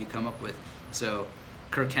well that you come up with. So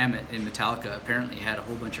Kirk Hammett in Metallica apparently had a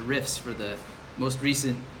whole bunch of riffs for the most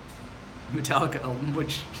recent Metallica album,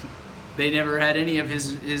 which they never had any of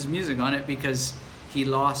his music on it because he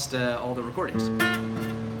lost all the recordings.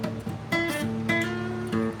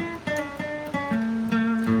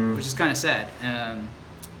 Which is kind of sad.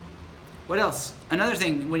 What else? Another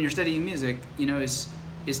thing when you're studying music, you know, is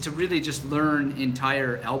to really just learn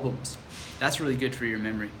entire albums. That's really good for your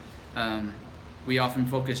memory. We often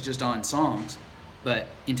focus just on songs, but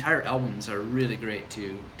entire albums are really great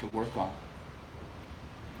to work on.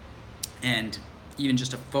 and even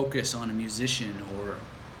just a focus on a musician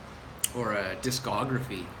or a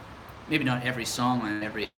discography. Maybe not every song on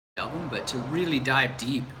every album, but to really dive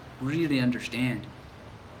deep, really understand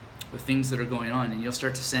the things that are going on, and you'll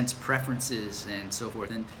start to sense preferences and so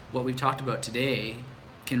forth. And what we've talked about today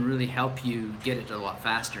can really help you get it a lot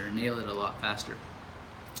faster, nail it a lot faster.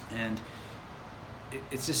 And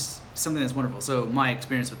it's just something that's wonderful. So my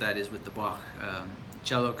experience with that is with the Bach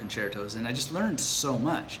cello concertos, and I just learned so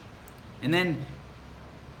much. And then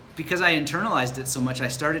because I internalized it so much, I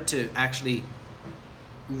started to actually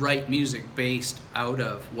write music based out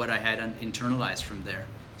of what I had internalized from there.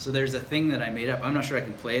 So there's a thing that I made up. I'm not sure I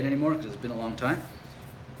can play it anymore because it's been a long time.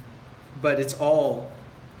 But it's all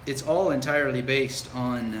entirely based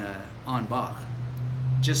on Bach.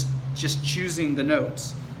 Just choosing the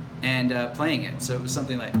notes and playing it. So it was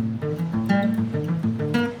something like.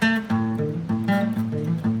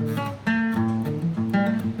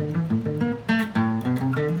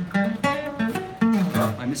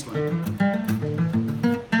 Oh, I missed one.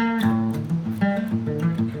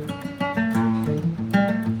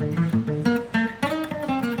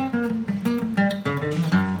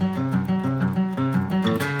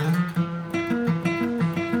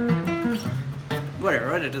 Whatever,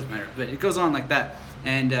 right? It doesn't matter. But it goes on like that.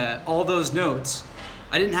 And all those notes,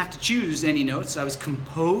 I didn't have to choose any notes. I was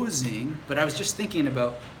composing, but I was just thinking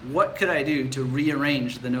about what could I do to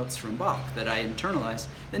rearrange the notes from Bach that I internalized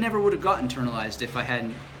that never would have got internalized if I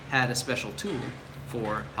hadn't had a special tool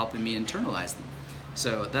for helping me internalize them.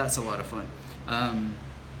 So that's a lot of fun.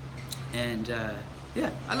 Yeah,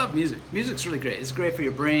 I love music. Music's really great. It's great for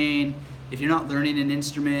your brain. If you're not learning an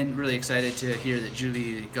instrument, really excited to hear that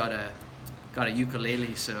Julie got a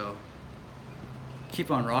ukulele, so keep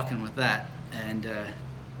on rocking with that. And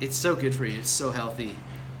it's so good for you. It's so healthy.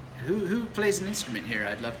 Who plays an instrument here?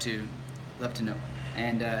 I'd love to know.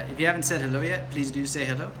 And if you haven't said hello yet, please do say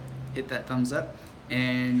hello. Hit that thumbs up.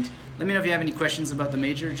 And let me know if you have any questions about the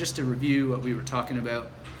major. Just to review what we were talking about,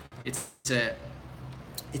 it's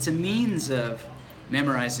a means of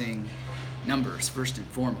memorizing numbers first and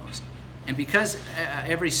foremost. And because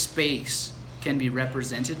every space can be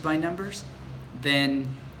represented by numbers,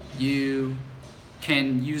 then you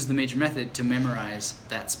can use the major method to memorize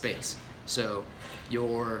that space. So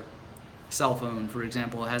your cell phone, for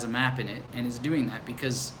example, has a map in it and is doing that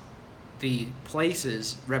because the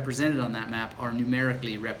places represented on that map are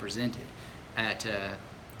numerically represented at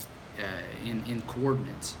in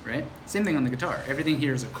coordinates, right? Same thing on the guitar. Everything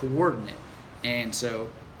here is a coordinate, and so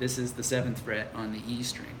this is the 7th fret on the E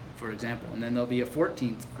string, for example, and then there'll be a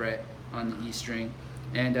 14th fret on the E string,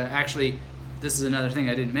 and actually, this is another thing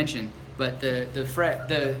I didn't mention, but the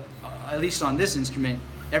fret, at least on this instrument,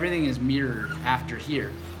 everything is mirrored after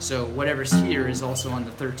here. So whatever's here is also on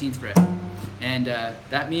the 13th fret. And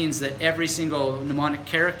that means that every single mnemonic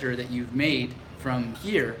character that you've made from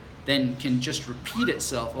here then can just repeat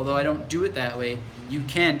itself. Although I don't do it that way, you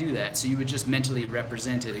can do that. So you would just mentally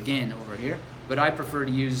represent it again over here. But I prefer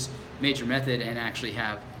to use major method and actually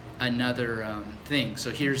have another thing.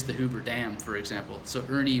 So here's the Hoover Dam, for example. So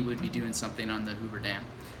Ernie would be doing something on the Hoover Dam.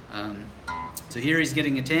 So here he's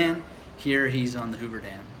getting a 10, here he's on the Hoover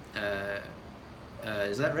Dam.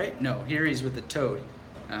 Is that right? No, here he's with the toad.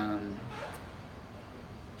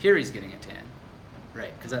 Here he's getting a 10,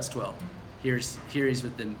 right, because that's 12. Here he's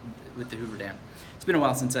with the Hoover Dam. It's been a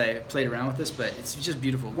while since I played around with this, but it's just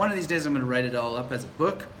beautiful. One of these days I'm going to write it all up as a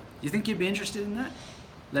book. You think you'd be interested in that?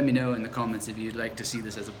 Let me know in the comments if you'd like to see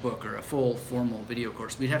this as a book or a full formal video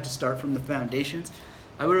course. We'd have to start from the foundations.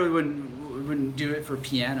 I really wouldn't do it for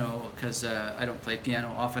piano because I don't play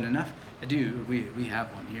piano often enough. I do. We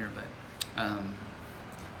have one here, but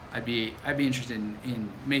I'd be interested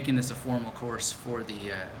in making this a formal course for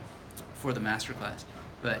the masterclass,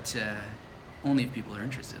 but only if people are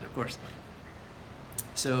interested, of course.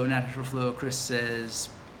 So Natural Flow, Chris says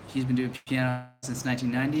he's been doing piano since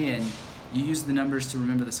 1990, and you used the numbers to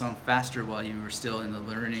remember the song faster while you were still in the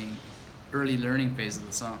early learning phase of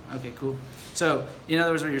the song. Okay, cool. So in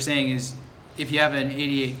other words, what you're saying is, if you have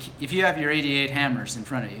your 88 hammers in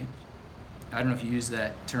front of you, I don't know if you use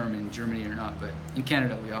that term in Germany or not, but in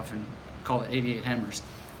Canada we often call it 88 hammers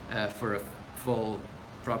for a full,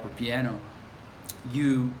 proper piano.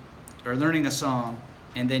 You are learning a song,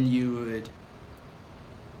 and then you would,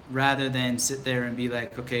 rather than sit there and be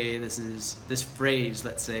like, okay, this phrase,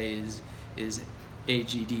 let's say, is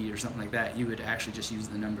AGD or something like that, you would actually just use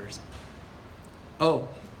the numbers. Oh,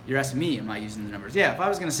 you're asking me, am I using the numbers? Yeah, if I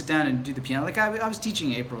was going to sit down and do the piano, like I was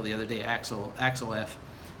teaching April the other day, Axel F,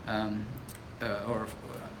 or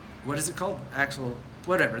what is it called? Axel,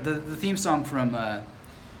 whatever. The theme song from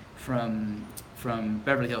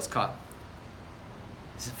Beverly Hills Cop.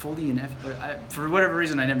 Is it Foley and F? For whatever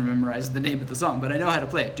reason, I never memorized the name of the song, but I know how to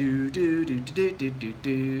play it. Do do do do do do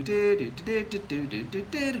do do do do do do do do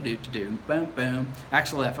do do do boom boom.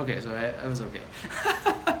 Axel F. Okay, so I was okay.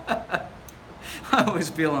 I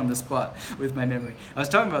always feel on the spot with my memory. I was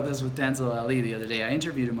talking about this with Tanzil Ali the other day. I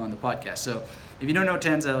interviewed him on the podcast. So if you don't know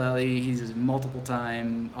Tanzil Ali, he's a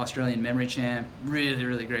multiple-time Australian memory champ. Really,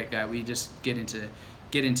 really great guy. We just get into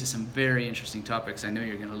some very interesting topics. I know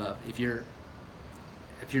you're gonna love. If you're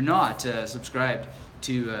not subscribed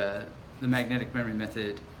to the Magnetic Memory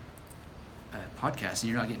Method podcast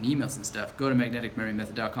and you're not getting emails and stuff, go to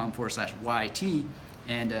magneticmemorymethod.com/YT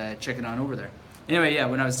and check it on over there. Anyway, yeah,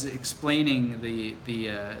 when I was explaining the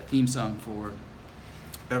theme song for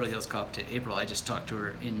Beverly Hills Cop to April, I just talked to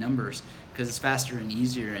her in numbers because it's faster and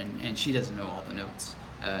easier, and she doesn't know all the notes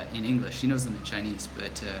in English. She knows them in Chinese,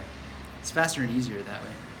 but it's faster and easier that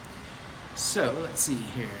way. So let's see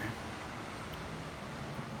here.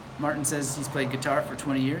 Martin says he's played guitar for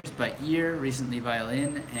 20 years by ear, recently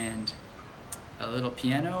violin and a little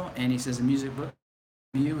piano, and he says a music book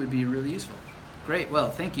from you would be really useful. Great,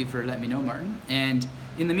 well, thank you for letting me know, Martin. And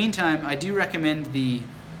in the meantime, I do recommend the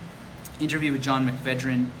interview with John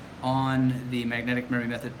McVedron on the Magnetic Memory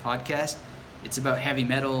Method podcast. It's about heavy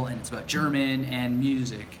metal, and it's about German and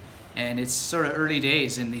music. And it's sort of early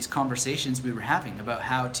days in these conversations we were having about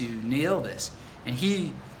how to nail this. And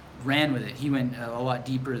he ran with it. He went a lot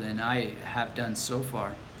deeper than I have done so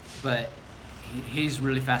far. But he's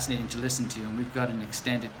really fascinating to listen to, and we've got an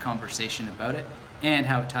extended conversation about it and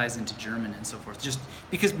how it ties into German and so forth. Just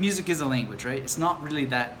because music is a language, right? It's not really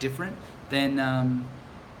that different than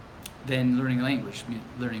learning a language,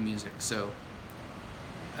 learning music. So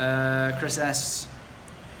Chris asks,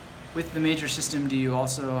 with the major system, do you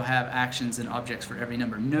also have actions and objects for every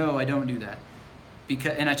number? No, I don't do that.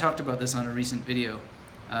 And I talked about this on a recent video.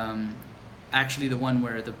 Actually, the one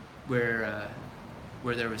where there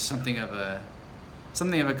was something of a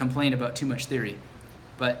complaint about too much theory.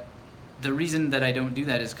 But the reason that I don't do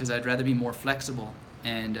that is because I'd rather be more flexible,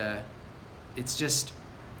 and it's just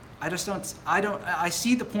I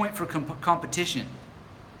see the point for competition,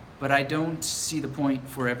 but I don't see the point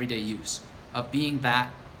for everyday use of being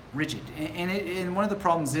that rigid. And one of the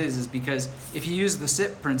problems is because if you use the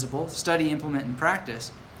SIP principle, study, implement, and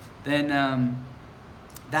practice, then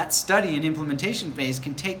that study and implementation phase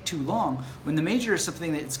can take too long when the major is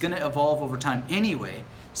something that's going to evolve over time anyway.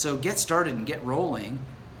 So get started and get rolling.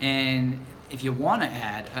 And if you want to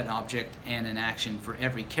add an object and an action for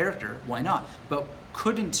every character, why not? But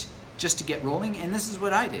couldn't, just to get rolling, and this is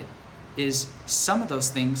what I did, is some of those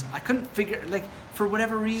things I couldn't figure, like for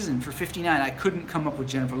whatever reason, for 59, I couldn't come up with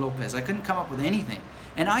Jennifer Lopez. I couldn't come up with anything.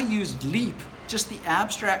 And I used leap, just the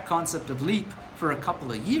abstract concept of leap, for a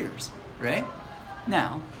couple of years, right?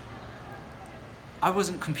 Now, I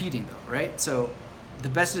wasn't competing though, right? So the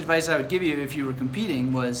best advice I would give you if you were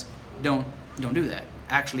competing was don't do that.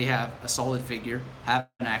 Actually have a solid figure, have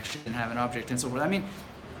an action, have an object, and so forth. I mean,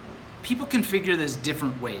 people configure this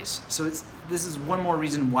different ways. So this is one more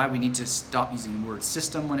reason why we need to stop using the word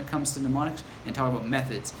system when it comes to mnemonics and talk about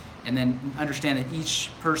methods, and then understand that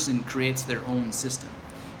each person creates their own system.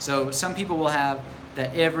 So some people will have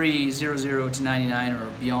that every 00 to 99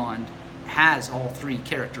 or beyond has all three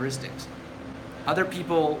characteristics. Other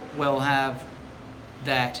people will have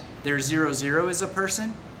that their 00 is a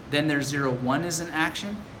person, then their 01 is an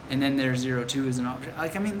action, and then their 02 is an object.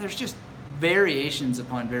 Like, I mean, there's just variations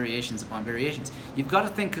upon variations upon variations. You've got to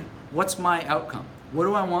think, what's my outcome? What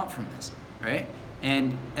do I want from this, right?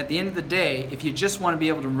 And at the end of the day, if you just want to be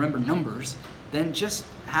able to remember numbers, then just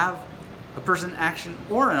have a person, action,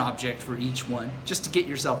 or an object for each one, just to get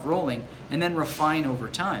yourself rolling, and then refine over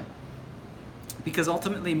time. Because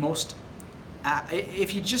ultimately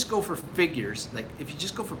if you just go for figures, like if you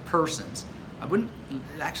just go for persons, I don't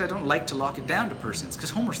like to lock it down to persons, because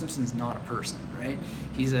Homer Simpson's not a person, right?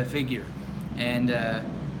 He's a figure. And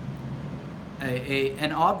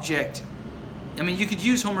an object, I mean, you could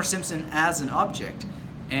use Homer Simpson as an object,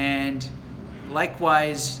 and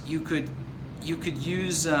likewise you could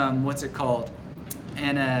use what's it called?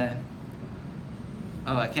 I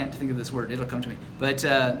can't think of this word, it'll come to me. But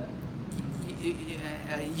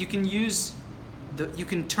you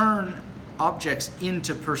can turn objects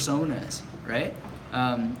into personas, right?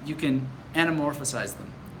 You can anamorphize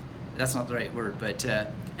them. That's not the right word, but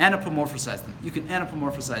anthropomorphize them. You can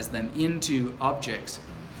anthropomorphize them into objects.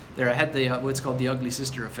 There, I had the what's called the ugly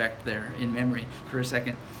sister effect there in memory for a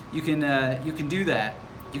second. You can do that.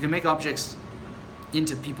 You can make objects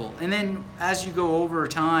into people. And then as you go over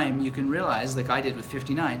time, you can realize, like I did with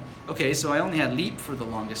 59, okay, so I only had leap for the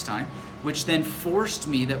longest time, which then forced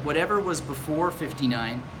me that whatever was before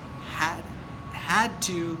 59 had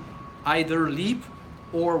to either leap,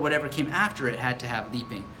 or whatever came after it had to have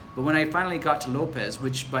leaping. But when I finally got to Lopez,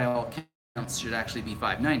 which by all counts should actually be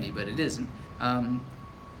 590, but it isn't,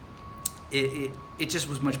 it just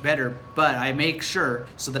was much better. But I make sure,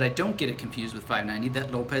 so that I don't get it confused with 590,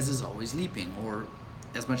 that Lopez is always leaping, or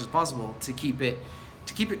as much as possible to keep it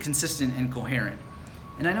consistent and coherent.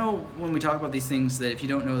 And I know when we talk about these things that if you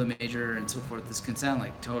don't know the major and so forth, this can sound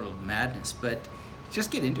like total madness, but just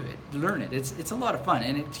get into it, learn it. It's a lot of fun,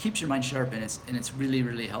 and it keeps your mind sharp, and it's really,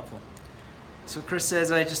 really helpful. So Chris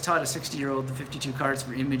says, I just taught a 60-year-old the 52 cards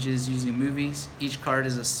for images using movies. Each card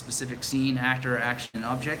is a specific scene, actor, action, and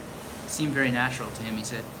object. It seemed very natural to him. He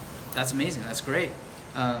said, that's amazing, that's great.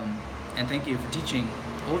 And thank you for teaching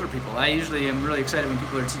older people. I usually am really excited when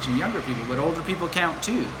people are teaching younger people, but older people count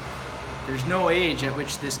too. There's no age at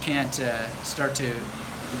which this can't start to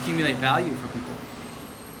accumulate value for people.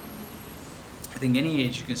 I think any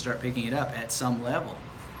age you can start picking it up at some level.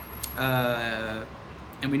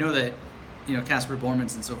 And we know that, you know, Casper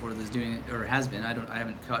Bormans and so forth is doing it, or has been. I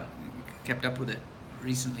haven't kept up with it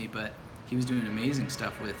recently, but he was doing amazing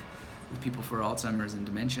stuff with people for Alzheimer's and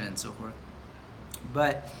dementia and so forth.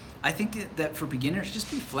 But I think that for beginners, just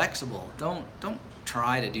be flexible. Don't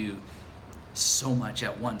try to do so much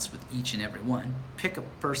at once with each and every one. Pick a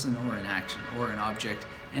person or an action or an object,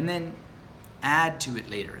 and then add to it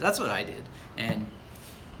later. That's what I did. And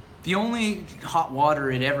the only hot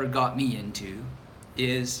water it ever got me into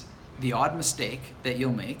is the odd mistake that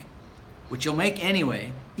you'll make, which you'll make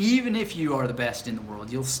anyway. Even if you are the best in the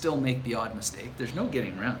world, you'll still make the odd mistake. There's no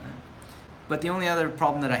getting around that. But the only other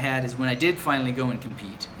problem that I had is when I did finally go and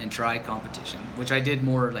compete and try competition, which I did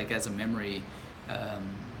more like as a memory,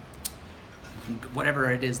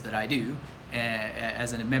 whatever it is that I do,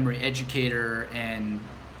 as a memory educator and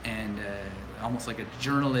almost like a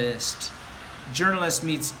journalist. Journalist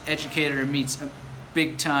meets educator meets a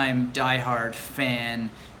big-time diehard fan,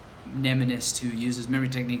 mnemonist who uses memory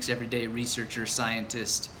techniques every day, researcher,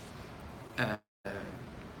 scientist,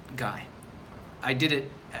 guy. I did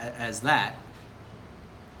it as that,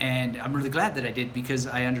 and I'm really glad that I did, because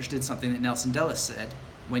I understood something that Nelson Dellis said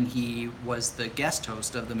when he was the guest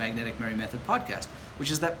host of the Magnetic Memory Method podcast, which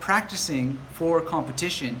is that practicing for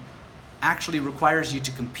competition actually requires you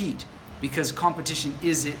to compete, because competition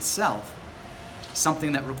is itself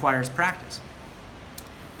something that requires practice.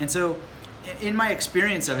 And so in my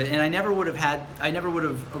experience of it, and I never would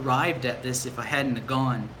have arrived at this if I hadn't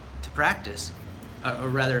gone to practice, or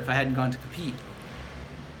rather if I hadn't gone to compete.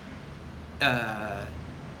 At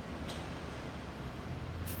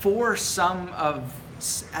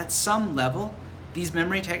some level, these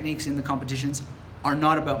memory techniques in the competitions are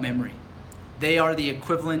not about memory. They are the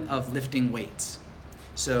equivalent of lifting weights.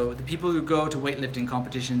 So the people who go to weightlifting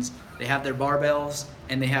competitions, they have their barbells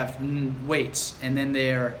and they have weights, and then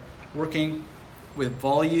they're working with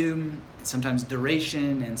volume, sometimes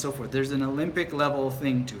duration, and so forth. There's an Olympic level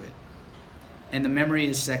thing to it. And the memory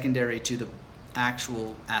is secondary to the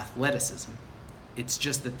actual athleticism. It's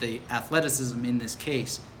just that the athleticism in this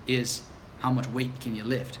case is how much weight can you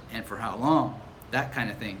lift and for how long, that kind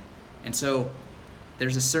of thing. And so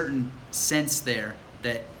there's a certain sense there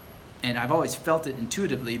that, and I've always felt it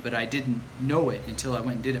intuitively, but I didn't know it until I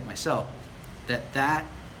went and did it myself, that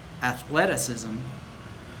athleticism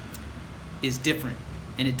is different,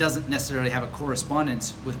 and it doesn't necessarily have a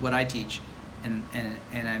correspondence with what I teach. And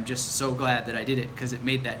I'm just so glad that I did it, because it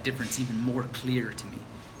made that difference even more clear to me,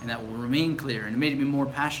 and that will remain clear, and it made me more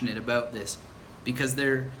passionate about this, because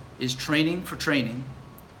there is training for training,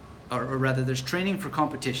 or rather there's training for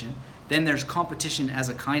competition, then there's competition as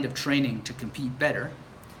a kind of training to compete better,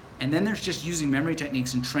 and then there's just using memory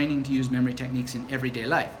techniques and training to use memory techniques in everyday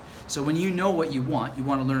life. So when you know what you want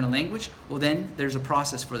to learn a language, well then there's a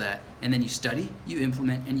process for that, and then you study, you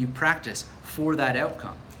implement, and you practice for that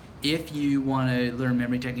outcome. If you want to learn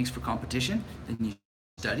memory techniques for competition, then you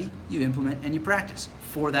study, you implement, and you practice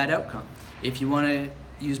for that outcome. If you want to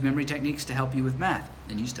use memory techniques to help you with math,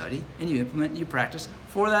 then you study, and you implement, and you practice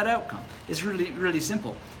for that outcome. It's really, really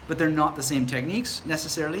simple, but they're not the same techniques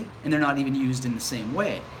necessarily, and they're not even used in the same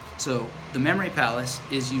way. So the memory palace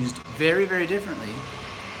is used very, very differently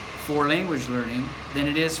for language learning than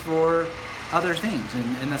it is for other things,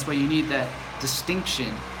 and that's why you need that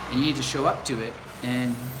distinction, and you need to show up to it,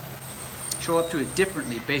 and show up to it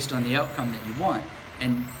differently based on the outcome that you want,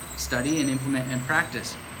 and study and implement and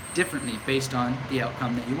practice differently based on the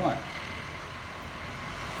outcome that you want.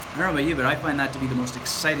 I don't know about you, but I find that to be the most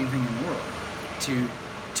exciting thing in the world,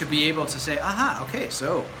 to be able to say, aha, okay,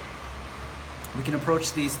 so we can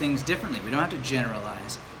approach these things differently. We don't have to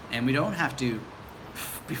generalize, and we don't have to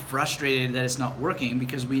be frustrated that it's not working,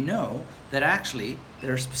 because we know that actually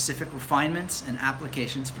there are specific refinements and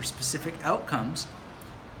applications for specific outcomes.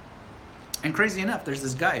 And crazy enough, there's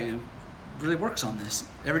this guy who really works on this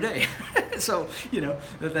every day. So, you know,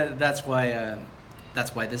 that's why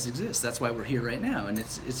this exists. That's why we're here right now, and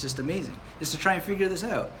it's just amazing. It's to try and figure this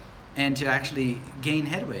out, and to actually gain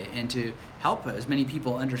headway, and to help as many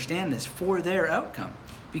people understand this for their outcome,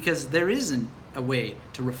 because there isn't a way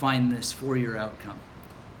to refine this for your outcome.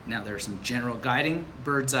 Now, there are some general guiding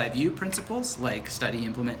bird's eye view principles like study,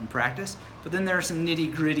 implement, and practice, but then there are some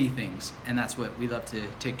nitty-gritty things, and that's what we love to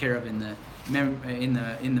take care of in the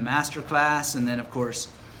master class. And then, of course,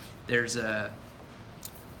 there's the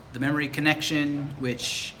memory connection,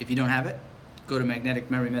 which, if you don't have it, go to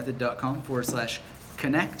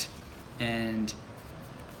magneticmemorymethod.com/connect, and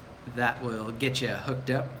that will get you hooked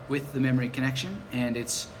up with the memory connection and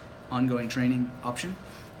its ongoing training option.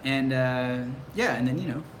 And yeah, and then, you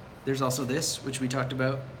know, there's also this, which we talked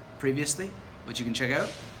about previously, which you can check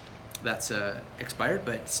out. That's expired,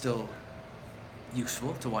 but still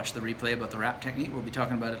useful to watch the replay about the wrap technique. We'll be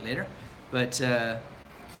talking about it later. But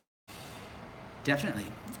definitely,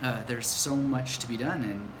 there's so much to be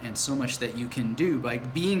done, and so much that you can do by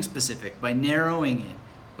being specific, by narrowing it,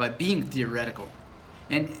 by being theoretical.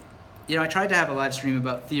 And, you know, I tried to have a live stream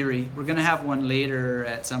about theory. We're going to have one later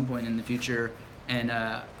at some point in the future. And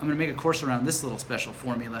I'm going to make a course around this little special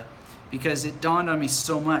formula, because it dawned on me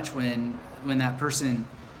so much when that person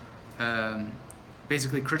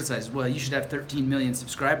basically criticized, well, you should have 13 million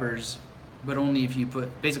subscribers, but only if you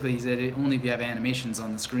put, basically he said, only if you have animations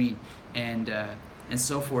on the screen, and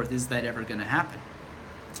so forth. Is that ever going to happen?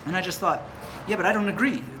 And I just thought, yeah, but I don't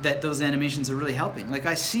agree that those animations are really helping. Like,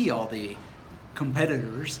 I see all the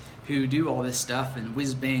competitors who do all this stuff and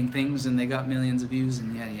whiz-bang things, and they got millions of views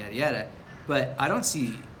and yada, yada, yada. But I don't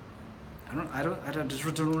see, I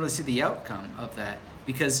don't really see the outcome of that,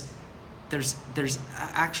 because there's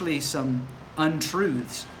actually some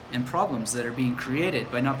untruths and problems that are being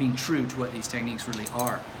created by not being true to what these techniques really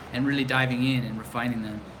are, and really diving in and refining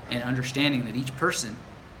them, and understanding that each person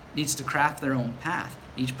needs to craft their own path.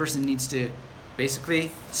 Each person needs to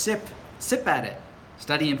basically sip at it,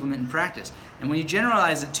 study, implement, and practice. And when you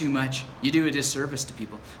generalize it too much, you do a disservice to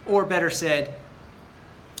people. Or better said,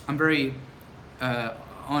 I'm very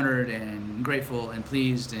honored and grateful and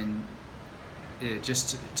pleased, and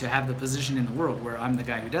just to have the position in the world where I'm the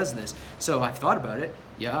guy who does this. So I've thought about it.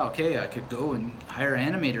 Yeah, okay, I could go and hire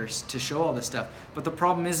animators to show all this stuff. But the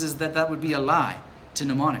problem is that would be a lie to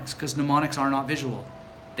mnemonics, because mnemonics are not visual.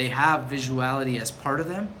 They have visuality as part of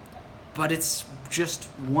them, but it's just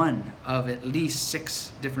one of at least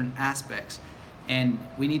 6 different aspects. And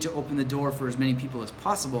we need to open the door for as many people as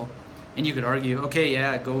possible. And you could argue, okay,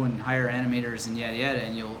 yeah, go and hire animators and yada yada,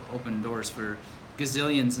 and you'll open doors for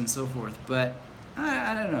gazillions and so forth. But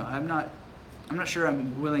I don't know. I'm not sure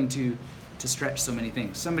I'm willing to stretch so many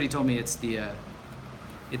things. Somebody told me it's the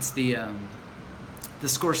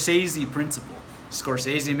Scorsese principle.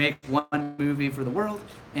 Scorsese makes one movie for the world,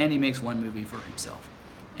 and he makes one movie for himself.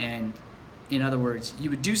 And in other words, you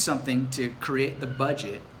would do something to create the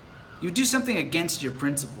budget. You would do something against your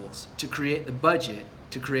principles to create the budget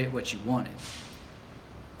to create what you wanted.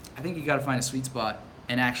 I think you got to find a sweet spot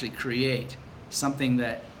and actually create something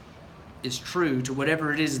that is true to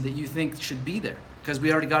whatever it is that you think should be there. Because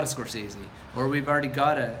we already got a Scorsese, or we've already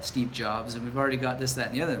got a Steve Jobs, and we've already got this, that,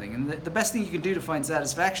 and the other thing. And the best thing you can do to find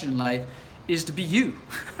satisfaction in life is to be you,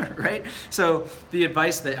 right? So the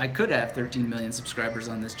advice that I could have 13 million subscribers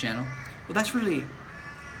on this channel, well, that's really,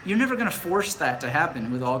 you're never going to force that to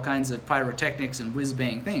happen with all kinds of pyrotechnics and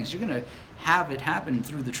whiz-bang things. You're going to have it happen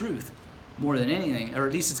through the truth more than anything, or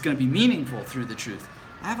at least it's going to be meaningful through the truth.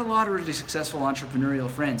 I have a lot of really successful entrepreneurial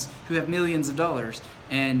friends who have millions of dollars,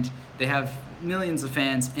 and they have millions of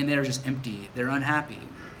fans, and they're just empty. They're unhappy.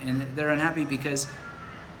 And they're unhappy because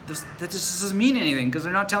that just doesn't mean anything, because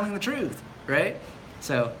they're not telling the truth, right?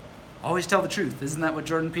 So always tell the truth. Isn't that what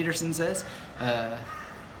Jordan Peterson says?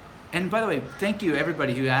 And by the way, thank you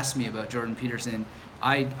everybody who asked me about Jordan Peterson.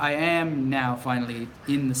 I am now finally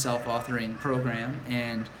in the self-authoring program,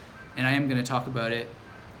 and I am going to talk about it.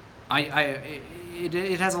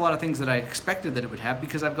 It has a lot of things that I expected that it would have,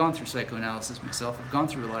 because I've gone through psychoanalysis myself. I've gone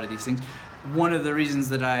through a lot of these things. One of the reasons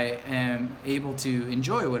that I am able to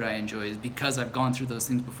enjoy what I enjoy is because I've gone through those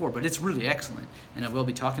things before. But it's really excellent, and I will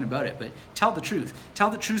be talking about it. But tell the truth. Tell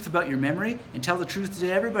the truth about your memory, and tell the truth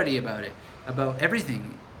to everybody about it, about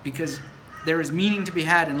everything. Because there is meaning to be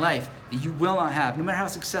had in life that you will not have. No matter how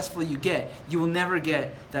successful you get, you will never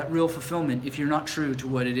get that real fulfillment if you're not true to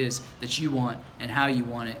what it is that you want and how you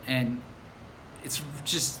want it. And it's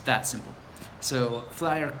just that simple. So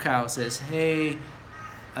Flyer Cow says, hey,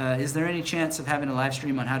 is there any chance of having a live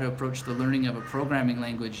stream on how to approach the learning of a programming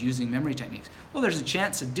language using memory techniques? Well, there's a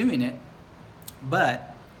chance of doing it,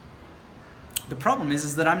 but the problem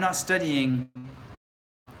is that I'm not studying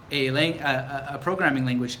a programming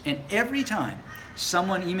language, and every time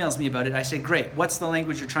someone emails me about it, I say, great, what's the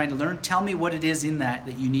language you're trying to learn? Tell me what it is in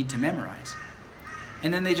that you need to memorize.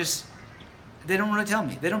 And then they don't really tell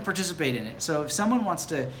me. They don't participate in it. So if someone wants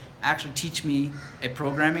to actually teach me a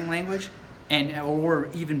programming language, or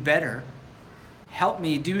even better, help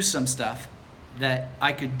me do some stuff that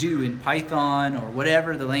I could do in Python or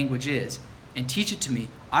whatever the language is, and teach it to me,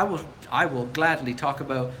 I will gladly talk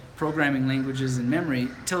about programming languages and memory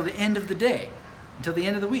till the end of the day, until the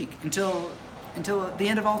end of the week, until the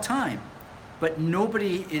end of all time. But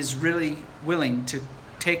nobody is really willing to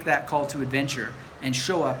take that call to adventure and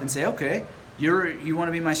show up and say, okay, you want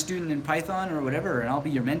to be my student in Python or whatever, and I'll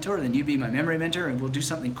be your mentor, then you be my memory mentor, and we'll do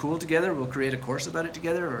something cool together, we'll create a course about it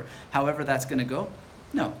together, or however that's going to go.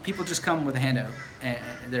 No, people just come with a handout,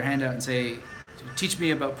 their handout, and say, teach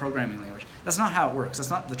me about programming language. That's not how it works. That's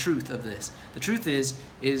not the truth of this. The truth is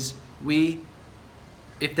if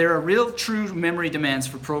there are real true memory demands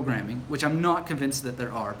for programming, which I'm not convinced that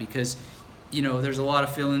there are, because there's a lot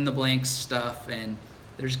of fill in the blanks stuff, and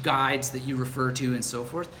there's guides that you refer to and so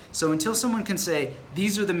forth. So until someone can say,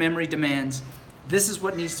 these are the memory demands, this is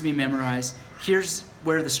what needs to be memorized, here's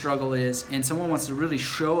where the struggle is, and someone wants to really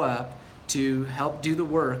show up to help do the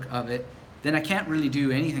work of it, then I can't really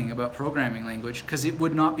do anything about programming language, because it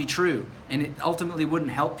would not be true, and it ultimately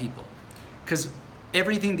wouldn't help people. Because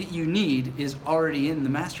everything that you need is already in the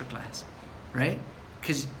masterclass, right?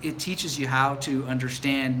 Because it teaches you how to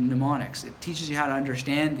understand mnemonics. It teaches you how to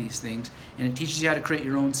understand these things, and it teaches you how to create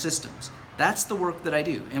your own systems. That's the work that I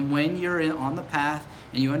do. And when you're on the path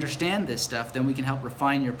and you understand this stuff, then we can help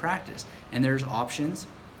refine your practice. And there's options,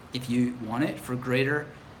 if you want it, for greater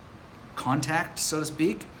contact, so to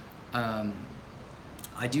speak.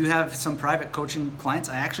 I do have some private coaching clients.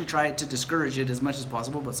 I actually try to discourage it as much as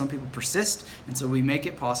possible, but some people persist, and so we make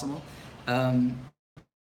it possible.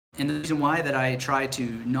 And the reason why that I try to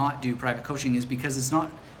not do private coaching is because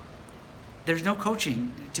there's no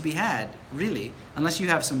coaching to be had, really, unless you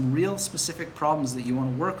have some real specific problems that you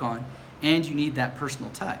want to work on and you need that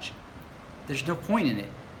personal touch. There's no point in it,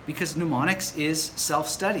 because mnemonics is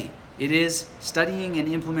self-study. It is studying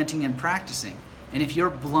and implementing and practicing. And if you're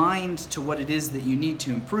blind to what it is that you need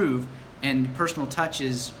to improve, and personal touch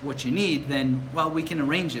is what you need, then, well, we can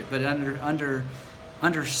arrange it, but under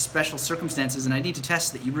special circumstances, and I need to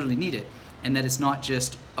test that you really need it, and that it's not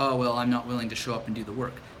just, oh, well, I'm not willing to show up and do the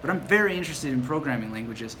work. But I'm very interested in programming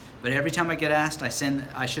languages, but every time I get asked,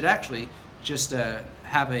 I should actually just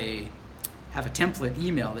have a template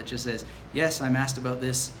email that just says, yes, I'm asked about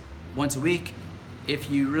this once a week.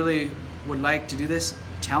 If you really would like to do this,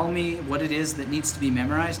 tell me what it is that needs to be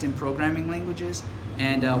memorized in programming languages,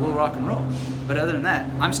 and we'll rock and roll. But other than that,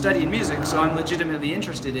 I'm studying music, so I'm legitimately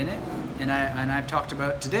interested in it. And I've talked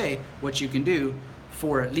about today what you can do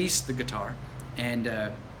for at least the guitar,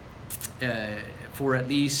 and for at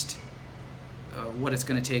least what it's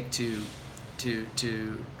going to take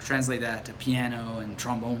to translate that to piano and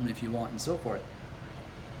trombone if you want, and so forth.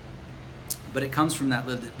 But it comes from that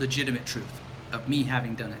legitimate truth of me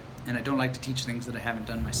having done it, and I don't like to teach things that I haven't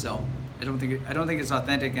done myself. I don't think it's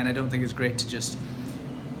authentic, and I don't think it's great to just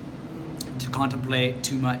contemplate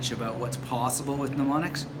too much about what's possible with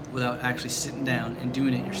mnemonics without actually sitting down and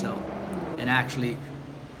doing it yourself. And actually,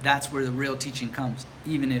 that's where the real teaching comes,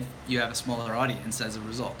 even if you have a smaller audience as a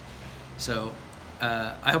result. So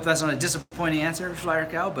I hope that's not a disappointing answer, Flyer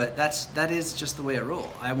Cow, but that is just the way I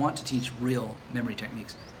roll. I want to teach real memory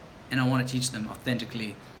techniques, and I want to teach them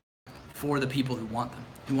authentically for the people who want them,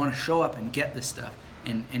 who want to show up and get this stuff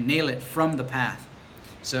and nail it from the path.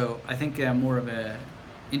 So I think I'm more of a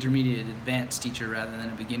intermediate advanced teacher rather than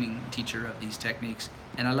a beginning teacher of these techniques,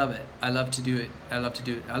 and I love it. I love to do it. I love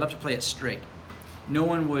to play it straight. No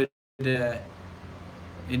one would in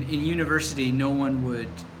university, no one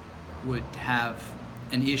would have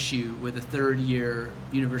an issue with a third-year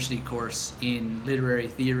university course in literary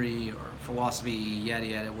theory or philosophy, yada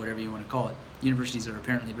yada, whatever you want to call it. Universities are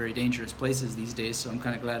apparently very dangerous places these days, so I'm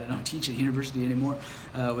kind of glad I don't teach at university anymore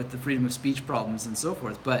with the freedom of speech problems and so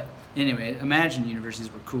forth. But anyway, imagine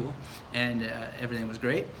universities were cool and everything was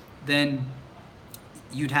great. Then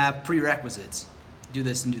you'd have prerequisites. Do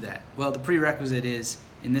this and do that. Well, the prerequisite is,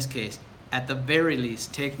 in this case, at the very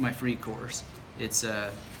least, take my free course. It's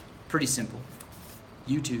pretty simple.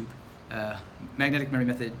 YouTube,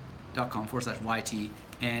 magneticmemorymethod.com/YT,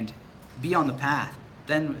 and be on the path.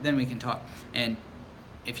 Then we can talk. And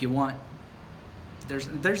if you want,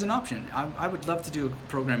 there's an option. I would love to do a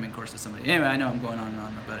programming course with somebody. Anyway, I know I'm going on and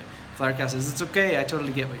on about it. Flowercast says it's okay. I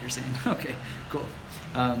totally get what you're saying. Okay, cool.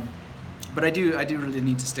 But I do really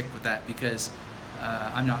need to stick with that because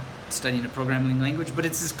I'm not studying a programming language, but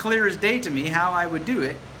it's as clear as day to me how I would do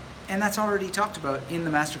it, and that's already talked about in the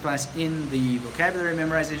masterclass, in the vocabulary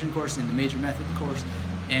memorization course, in the major method course,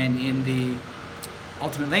 and in the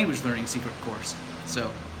ultimate language learning secret course.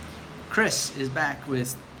 So Chris is back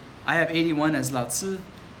with, I have 81 as Lao Tzu,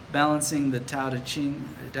 balancing the Tao Te Ching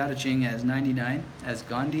as 99, as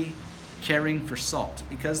Gandhi, caring for salt.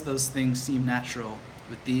 Because those things seem natural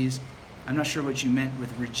with these, I'm not sure what you meant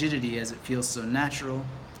with rigidity as it feels so natural,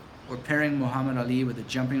 or pairing Muhammad Ali with a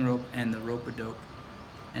jumping rope and the rope-a-dope.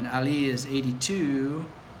 And Ali is 82,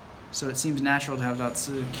 so it seems natural to have Lao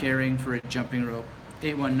Tzu caring for a jumping rope.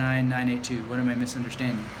 819982, what am I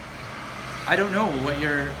misunderstanding? I don't know what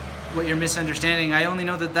you're misunderstanding. I only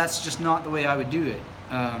know that that's just not the way I would do it.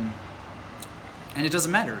 And it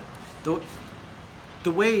doesn't matter.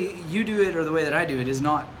 The way you do it or the way that I do it is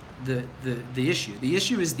not the issue. The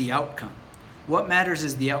issue is the outcome. What matters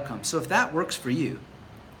is the outcome. So if that works for you,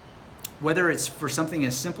 whether it's for something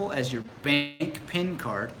as simple as your bank PIN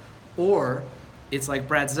card, or it's like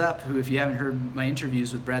Brad Zupp, who, if you haven't heard my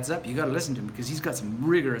interviews with Brad Zupp, you got to listen to him because he's got some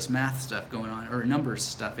rigorous math stuff going on, or numbers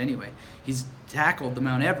stuff anyway. He's tackled the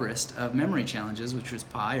Mount Everest of memory challenges, which was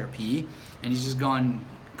pi or p, and he's just gone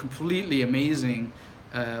completely amazing.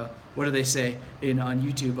 What do they say on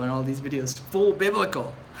YouTube on all these videos? Full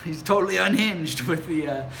biblical. He's totally unhinged with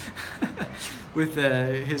the with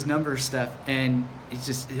his number stuff, and it's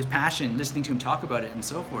just his passion, listening to him talk about it and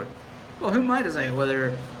so forth. Well, who am I to say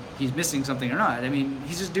whether he's missing something or not? I mean,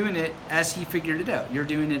 he's just doing it as he figured it out. You're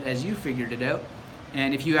doing it as you figured it out,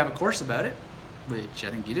 and if you have a course about it, which I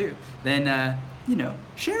think you do, then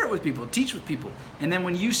share it with people, teach with people, and then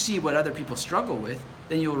when you see what other people struggle with,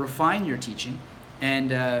 then you'll refine your teaching,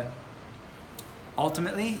 and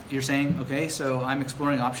ultimately, you're saying, okay, so I'm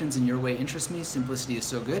exploring options and your way interests me. Simplicity is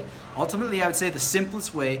so good. Ultimately, I would say the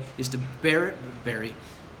simplest way is to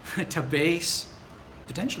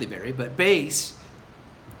base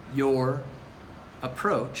your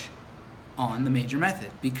approach on the major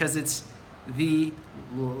method, because it's the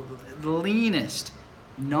leanest,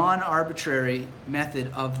 non-arbitrary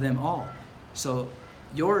method of them all. So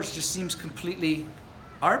yours just seems completely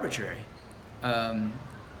arbitrary.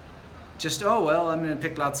 Just, oh, well, I'm going to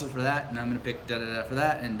pick Lao Tzu for that, and I'm going to pick da-da-da for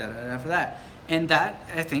that, and da-da-da for that. And that,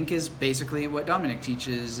 I think, is basically what Dominic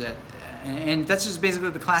teaches, and that's just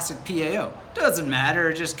basically the classic PAO. Doesn't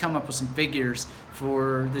matter, just come up with some figures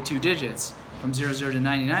for the 2 digits, from 00 to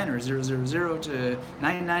 99, or 000 to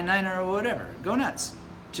 999, or whatever. Go nuts.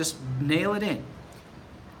 Just nail it in.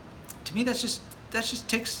 To me, that just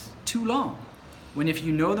takes too long. When if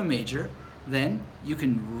you know the major, then you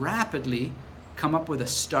can rapidly come up with a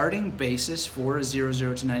starting basis for a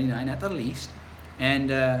 00 to 99 at the least, and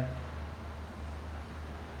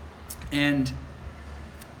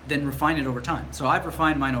then refine it over time. So I've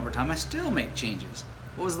refined mine over time. I still make changes.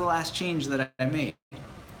 What was the last change that I made?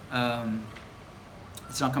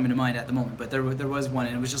 It's not coming to mind at the moment, but there was one,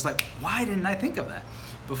 and it was just like, why didn't I think of that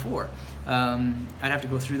before? I'd have to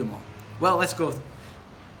go through them all. Well,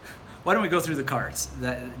 why don't we go through the cards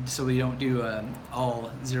so we don't do all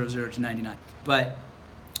 00 to 99? But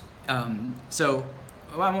so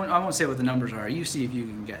I won't say what the numbers are. You see if you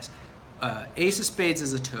can guess. Ace of spades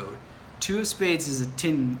is a toad. 2 of spades is a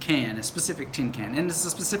tin can, a specific tin can, and it's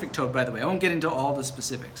a specific toad, by the way. I won't get into all the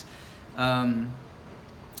specifics. The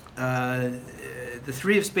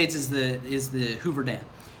 3 of spades is the Hoover Dam.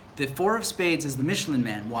 The 4 of spades is the Michelin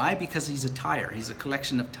Man. Why? Because he's a tire. He's a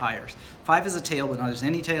collection of tires. 5 is a tail, but not just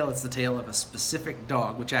any tail. It's the tail of a specific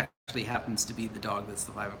dog, which actually happens to be the dog that's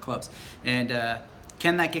the 5 of clubs. And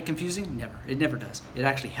can that get confusing? Never. It never does. It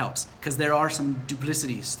actually helps, because there are some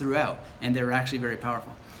duplicities throughout, and they're actually very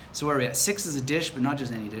powerful. So where are we at? 6 is a dish, but not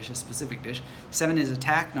just any dish, a specific dish. 7 is a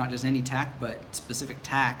tack, not just any tack, but specific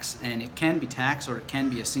tacks, and it can be tacks or it can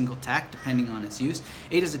be a single tack depending on its use.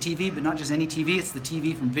 8 is a TV, but not just any TV, it's the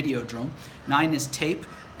TV from Videodrome. 9 is tape,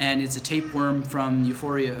 and it's a tapeworm from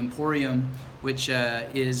Euphoria Emporium, which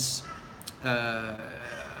is a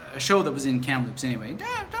show that was in Kamloops anyway.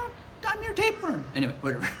 I'm your tapeworm. Anyway,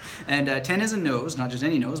 whatever. And 10 is a nose, not just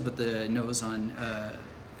any nose, but the nose on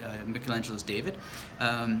Michelangelo's David.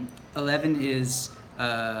 11 is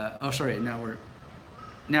now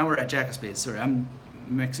we're at Jack of Spades. Sorry, I'm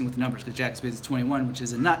mixing with the numbers because Jack of Spades is 21, which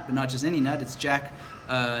is a nut, but not just any nut. It's Jack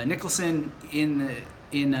Nicholson in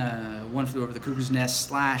One Flew Over the Cuckoo's Nest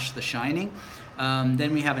 / The Shining.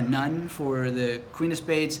 Then we have a nun for the Queen of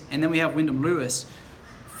Spades, and then we have Wyndham Lewis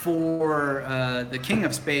for the King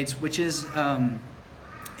of Spades, which is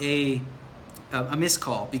a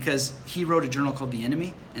miscall because he wrote a journal called The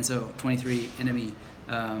Enemy, and so 23 Enemy,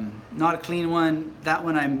 not a clean one. That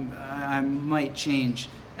one I might change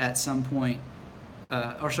at some point.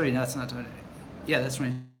 Or sorry, no, that's not 20. Yeah, that's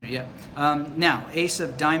 20. Yeah. Now, Ace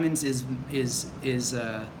of Diamonds is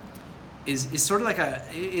sort of like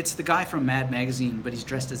it's the guy from Mad Magazine, but he's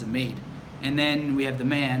dressed as a maid. And then we have the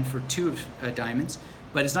man for 2 of diamonds,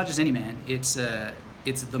 but it's not just any man. It's the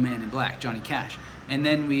man in black, Johnny Cash. And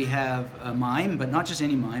then we have a mime, but not just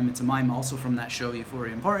any mime. It's a mime also from that show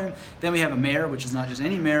Euphoria Emporium. Then we have a mayor, which is not just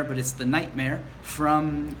any mayor, but it's the Nightmare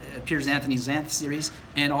from Piers Anthony's Xanth series,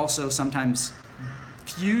 and also sometimes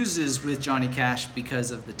fuses with Johnny Cash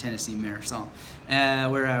because of the Tennessee Mayor song.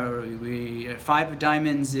 Where are we? 5 of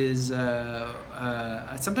Diamonds is,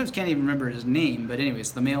 I sometimes can't even remember his name, but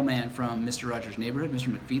anyways, the mailman from Mr. Rogers' Neighborhood, Mr.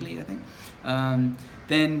 McFeely, I think.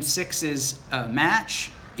 Then 6 is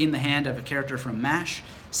Match, in the hand of a character from MASH.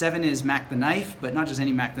 7 is Mac the Knife, but not just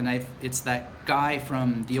any Mac the Knife. It's that guy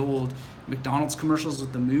from the old McDonald's commercials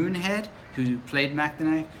with the moon head who played Mac the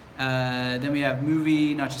Knife. Then we have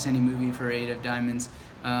movie, not just any movie for 8 of Diamonds.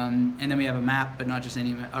 And then we have a map, but not just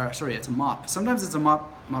any, or sorry, it's a mop. Sometimes it's a mop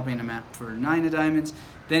ain't a map for 9 of Diamonds.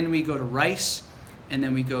 Then we go to Rice, and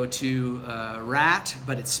then we go to Rat,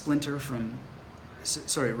 but it's Splinter from,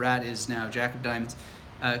 sorry, Rat is now Jack of Diamonds.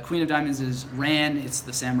 Queen of Diamonds is Ran, it's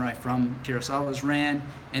the samurai from Kurosawa's Ran.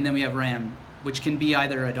 And then we have Ram, which can be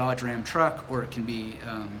either a Dodge Ram truck, or it can be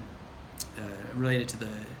related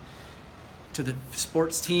to the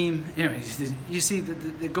sports team. Anyway, you see,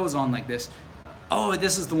 it goes on like this. Oh,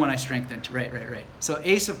 this is the one I strengthened. Right. So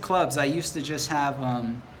Ace of Clubs, I used to just have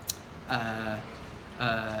a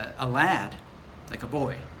lad, like a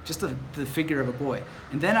boy, just the figure of a boy.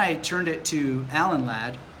 And then I turned it to Alan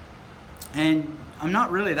Ladd, and I'm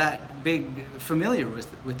not really that familiar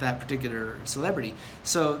with that particular celebrity.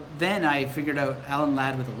 So then I figured out Alan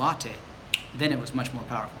Ladd with a latte. Then it was much more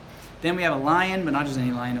powerful. Then we have a lion, but not just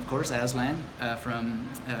any lion, of course, Aslan from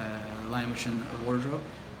Lion, Witch, and Wardrobe.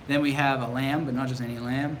 Then we have a lamb, but not just any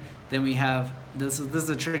lamb. Then we have, this is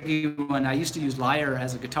a tricky one. I used to use lyre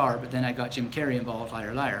as a guitar, but then I got Jim Carrey involved,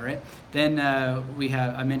 lyre, right? Then we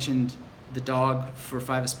have, I mentioned the dog for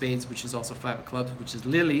 5 of Spades, which is also 5 of Clubs, which is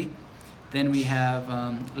Lily. Then we have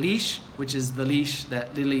Leash, which is the leash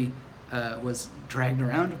that Lily was dragged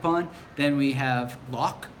around upon. Then we have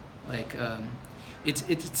Lock, like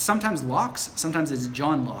it's sometimes Locks, sometimes it's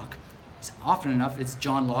John Locke. Often enough, it's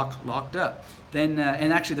John Locke locked up. Then,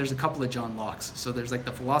 and actually there's a couple of John Locks. So there's like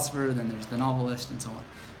the philosopher, then there's the novelist, and so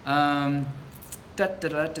on.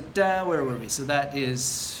 Where were we? So that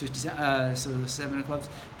is 50, so the 7 of Clubs.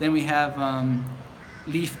 Then we have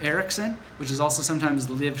Leif Erikson, which is also sometimes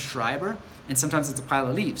Liv Schreiber, and sometimes it's a pile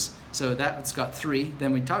of leaves. So that's got 3.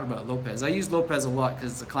 Then we talked about Lopez. I use Lopez a lot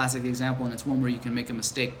because it's a classic example, and it's one where you can make a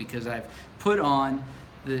mistake because I've put on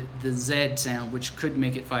the Z sound, which could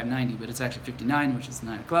make it 590, but it's actually 59, which is the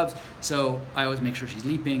 9 of Clubs. So I always make sure she's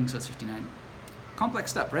leaping, so it's 59.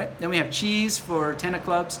 Complex stuff, right? Then we have cheese for 10 of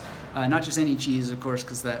Clubs. Not just any cheese, of course,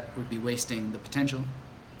 because that would be wasting the potential.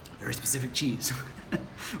 Very specific cheese.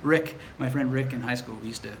 Rick, my friend Rick in high school, we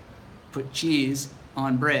used to put cheese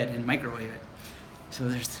on bread and microwave it. So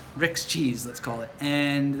there's Rick's cheese, let's call it.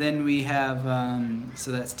 And then we have,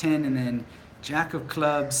 so that's 10, and then Jack of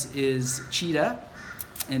Clubs is Cheetah,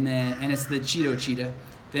 and it's the Cheeto Cheetah.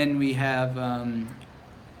 Then we have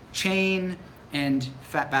Chain and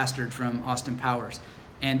Fat Bastard from Austin Powers.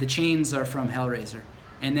 And the chains are from Hellraiser.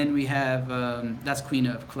 And then we have, that's Queen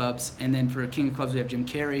of Clubs. And then for King of Clubs, we have Jim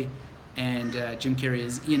Carrey. And Jim Carrey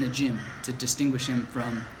is in a gym to distinguish him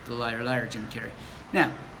from the liar Jim Carrey.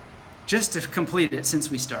 Now, just to complete it, since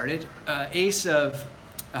we started, Ace of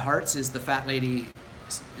Hearts is the fat lady.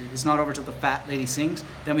 It's not over till the fat lady sings.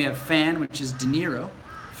 Then we have Fan, which is De Niro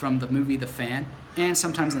from the movie The Fan, and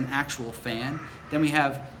sometimes an actual fan. Then we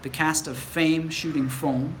have the cast of Fame shooting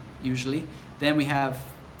foam, usually. Then we have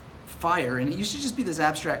Fire, and it used to just be this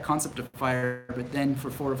abstract concept of fire, but then for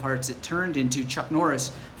 4 of Hearts it turned into Chuck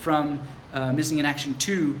Norris from Missing in Action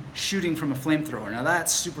 2 shooting from a flamethrower. Now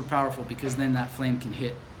that's super powerful because then that flame can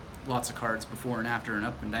hit lots of cards before and after and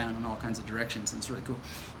up and down in all kinds of directions, and it's really cool.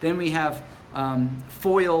 Then we have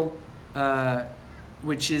Foil,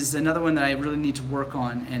 which is another one that I really need to work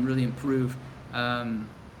on and really improve. And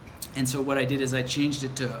so what I did is I changed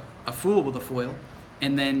it to a Fool with a foil.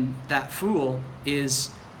 And then that fool is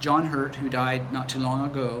John Hurt, who died not too long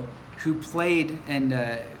ago, who played, and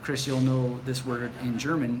Chris, you'll know this word in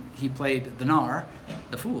German, he played the Narr,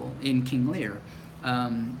 the fool, in King Lear.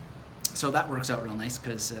 So that works out real nice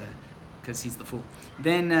because he's the fool.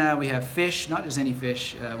 Then we have fish, not just any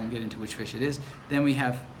fish, I won't get into which fish it is. Then we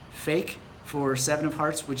have fake for Seven of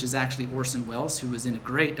Hearts, which is actually Orson Welles, who was in a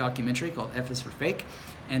great documentary called F is for Fake.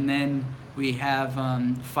 And then we have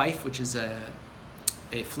fife, which is a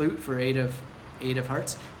flute for eight of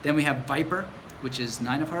hearts. Then we have viper, which is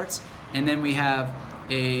 9 of hearts. And then we have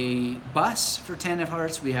a bus for 10 of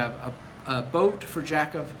hearts. We have a boat for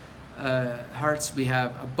jack of hearts. We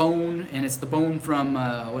have a bone, and it's the bone from,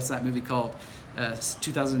 what's that movie called?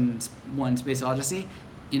 2001 Space Odyssey,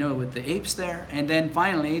 you know, with the apes there. And then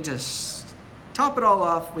finally, to top it all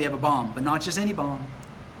off, we have a bomb, but not just any bomb.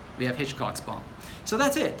 We have Hitchcock's bomb. So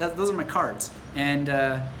that's it. Those are my cards. And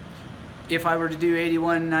if I were to do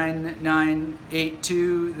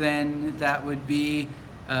 819982, then that would be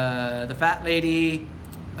the fat lady,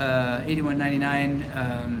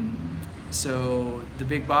 8199. So the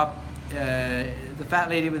big bop, the fat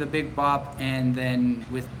lady with a big bop, and then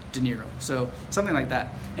with De Niro. So something like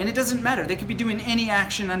that. And it doesn't matter. They could be doing any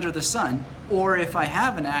action under the sun, or if I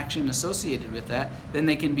have an action associated with that, then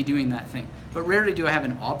they can be doing that thing. But rarely do I have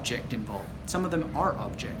an object involved. Some of them are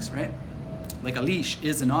objects, right? Like a leash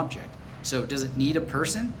is an object. So does it need a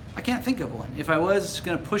person? I can't think of one. If I was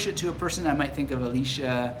going to push it to a person, I might think of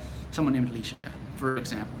Alicia, someone named Alicia, for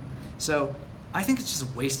example. So I think it's just a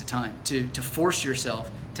waste of time to force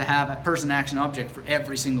yourself to have a person, action, object for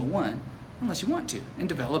every single one, unless you want to, and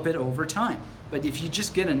develop it over time. But if you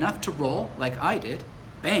just get enough to roll, like I did,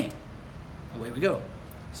 bang, away we go.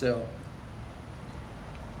 So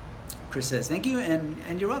Chris says, thank you,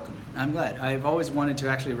 and you're welcome. I'm glad. I've always wanted to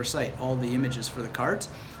actually recite all the images for the cards,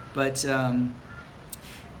 but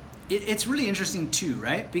it's really interesting too,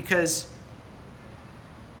 right? Because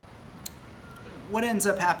what ends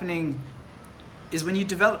up happening is when you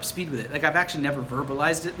develop speed with it, like I've actually never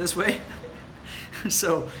verbalized it this way,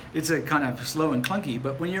 so it's a kind of slow and clunky,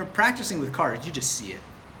 but when you're practicing with cards, you just see it,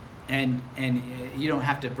 and you don't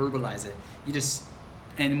have to verbalize it. You just,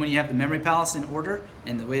 and when you have the memory palace in order,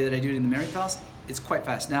 and the way that I do it in the memory palace, it's quite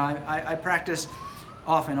fast. Now I practice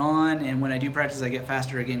off and on, and when I do practice, I get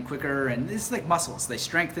faster again, quicker, and it's like muscles. They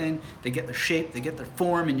strengthen, they get their shape, they get their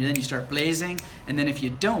form, and then you start blazing. And then if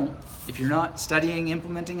you're not studying,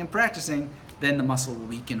 implementing, and practicing, then the muscle will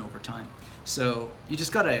weaken over time. So you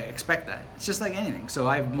just gotta expect that. It's just like anything. So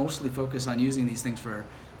I mostly focus on using these things for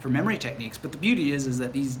memory techniques, but the beauty is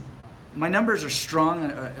that my numbers are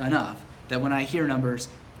strong enough that when I hear numbers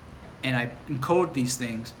and I encode these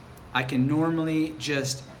things, I can normally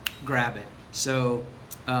just grab it. So,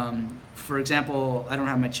 for example, I don't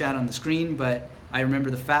have my chat on the screen, but I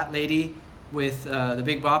remember the fat lady with the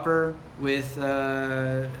big bopper with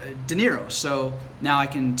De Niro. So now I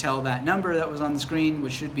can tell that number that was on the screen,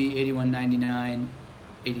 which should be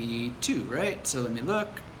 819982, right? So let me look.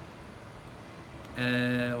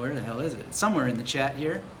 Where the hell is it? It's somewhere in the chat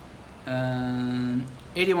here.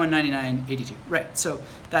 819982, right? So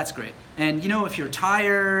that's great. And you know, if you're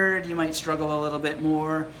tired, you might struggle a little bit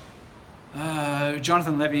more.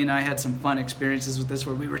 Jonathan Levy and I had some fun experiences with this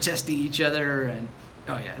where we were testing each other, and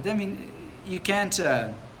oh yeah, I mean, you can't,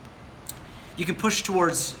 you can push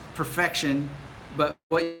towards perfection, but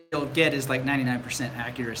what you'll get is like 99%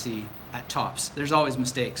 accuracy at tops. There's always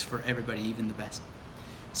mistakes for everybody, even the best.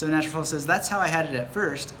 So Natural Flow says, that's how I had it at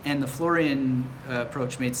first, and the Florian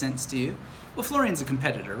approach made sense to you. Well, Florian's a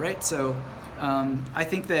competitor, right? So I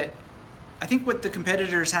think what the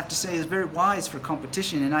competitors have to say is very wise for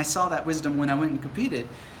competition, and I saw that wisdom when I went and competed,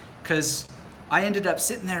 because I ended up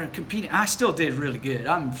sitting there and competing. I still did really good.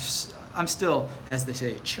 I'm still, as they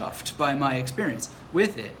say, chuffed by my experience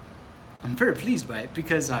with it. I'm very pleased by it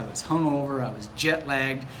because I was hungover, I was jet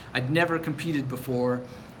lagged, I'd never competed before.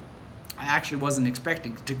 I actually wasn't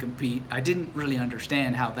expecting to compete. I didn't really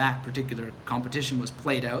understand how that particular competition was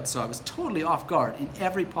played out, so I was totally off guard in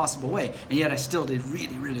every possible way, and yet I still did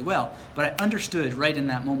really, really well. But I understood right in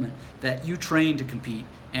that moment that you train to compete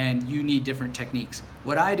and you need different techniques.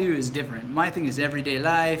 What I do is different. My thing is everyday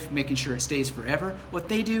life, making sure it stays forever. What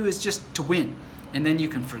they do is just to win, and then you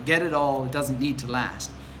can forget it all. It doesn't need to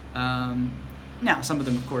last. Now, some of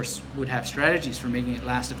them, of course, would have strategies for making it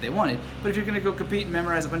last if they wanted, but if you're going to go compete and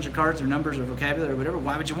memorize a bunch of cards or numbers or vocabulary or whatever,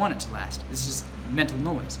 why would you want it to last? It's just mental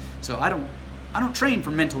noise. So I don't train for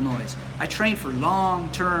mental noise. I train for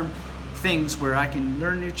long-term things where I can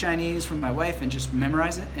learn new Chinese from my wife and just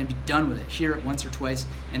memorize it and be done with it, hear it once or twice,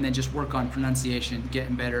 and then just work on pronunciation,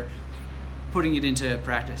 getting better, putting it into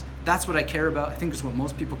practice. that's what I care about. I think it's what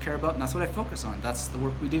most people care about, and that's what I focus on. That's the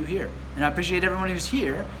work we do here. And I appreciate everyone who's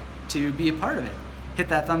here to be a part of it. Hit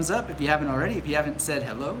that thumbs up if you haven't already. If you haven't said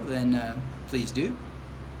hello, then please do.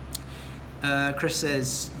 Chris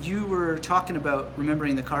says, you were talking about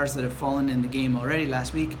remembering the cards that have fallen in the game already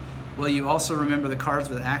last week. Will you also remember the cards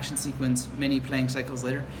with action sequence many playing cycles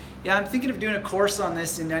later? Yeah, I'm thinking of doing a course on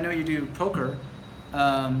this, and I know you do poker.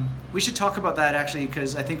 We should talk about that actually,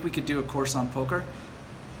 because I think we could do a course on poker.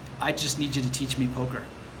 I just need you to teach me poker.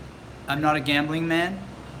 I'm not a gambling man.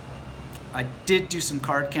 I did do some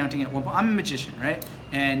card counting at one point. I'm a magician, right?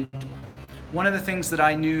 And one of the things that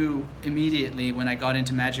I knew immediately when I got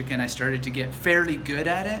into Magic and I started to get fairly good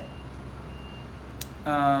at it,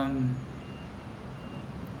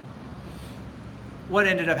 what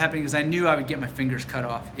ended up happening is I knew I would get my fingers cut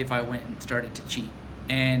off if I went and started to cheat.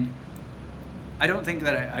 And I don't think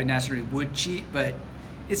that I necessarily would cheat, but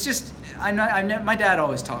it's just, my dad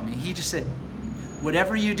always taught me, he just said,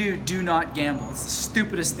 whatever you do, do not gamble. It's the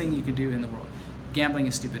stupidest thing you can do in the world. Gambling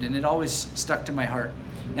is stupid, and it always stuck to my heart.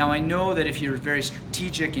 Now I know that if you're very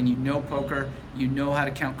strategic and you know poker, you know how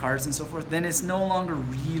to count cards and so forth, then it's no longer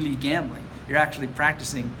really gambling. You're actually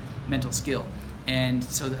practicing mental skill. And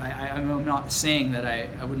so I'm not saying that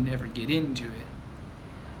I wouldn't ever get into it,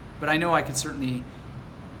 but I know I could certainly,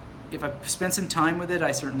 if I spent some time with it,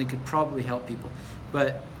 I certainly could probably help people.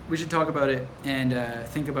 But we should talk about it and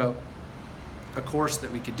think about a course that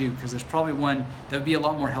we could do, because there's probably one that would be a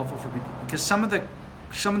lot more helpful for people. Because some of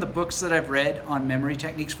the books that I've read on memory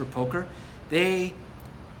techniques for poker, they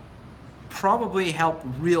probably help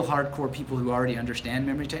real hardcore people who already understand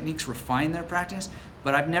memory techniques refine their practice,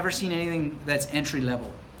 but I've never seen anything that's entry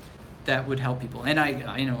level that would help people. And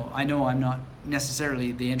I know I'm not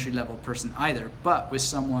necessarily the entry level person either, but with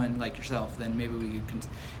someone like yourself, then maybe we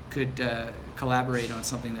could collaborate on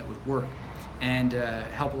something that would work and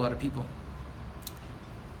help a lot of people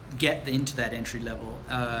get into that entry level.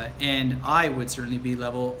 And I would certainly be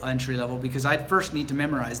entry level, because I'd first need to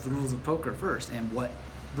memorize the rules of poker first, and what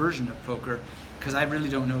version of poker, because I really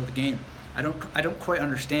don't know the game. I don't quite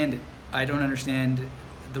understand it. I don't understand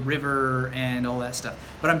the river and all that stuff,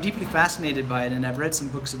 but I'm deeply fascinated by it, and I've read some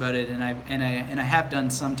books about it, and I have done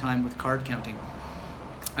some time with card counting,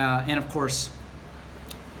 and of course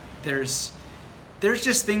there's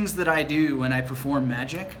just things that I do when I perform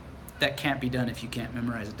magic that can't be done if you can't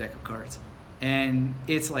memorize a deck of cards, and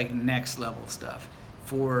it's like next level stuff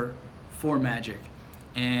for magic.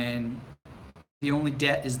 And the only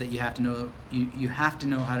debt is that you have to know you have to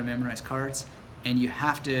know how to memorize cards, and you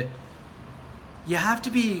have to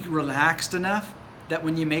be relaxed enough that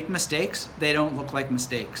when you make mistakes, they don't look like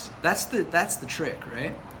mistakes. That's the trick,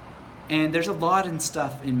 right? And there's a lot in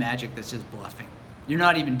stuff in Magic that's just bluffing. You're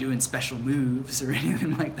not even doing special moves or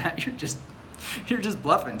anything like that. You're just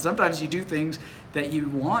bluffing. Sometimes you do things that you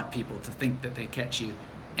want people to think that they catch you,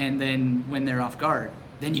 and then when they're off guard,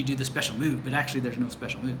 then you do the special move, but actually there's no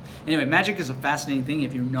special move. Anyway, Magic is a fascinating thing.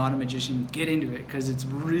 If you're not a magician, get into it, because it's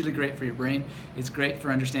really great for your brain. It's great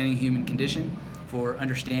for understanding human condition, for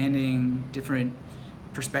understanding different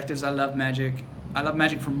perspectives. I love Magic. I love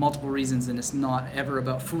Magic for multiple reasons, and it's not ever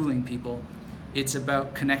about fooling people. It's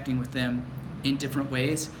about connecting with them in different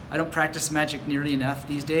ways. I don't practice Magic nearly enough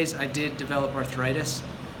these days. I did develop arthritis,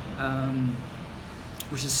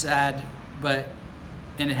 which is sad,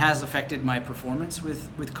 and it has affected my performance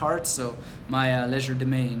with cards. So my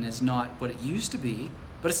legerdemain is not what it used to be,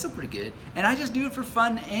 but it's still pretty good. And I just do it for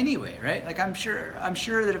fun anyway, right? Like I'm sure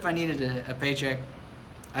that if I needed a paycheck,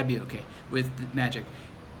 I'd be okay with Magic.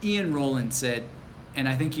 Ian Rowland said, and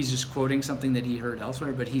I think he's just quoting something that he heard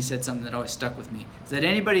elsewhere, but he said something that always stuck with me, is that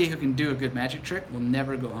anybody who can do a good magic trick will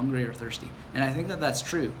never go hungry or thirsty. And I think that that's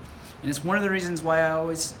true. And it's one of the reasons why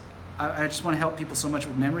I just want to help people so much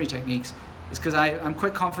with memory techniques, is because I'm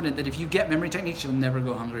quite confident that if you get memory techniques, you'll never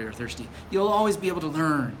go hungry or thirsty. You'll always be able to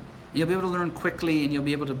learn. You'll be able to learn quickly, and you'll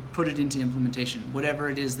be able to put it into implementation, whatever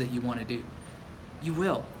it is that you want to do. You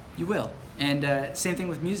will. And same thing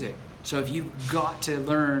with music. So if you've got to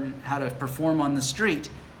learn how to perform on the street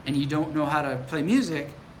and you don't know how to play music,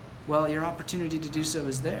 well, your opportunity to do so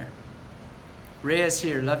is there. Rhea's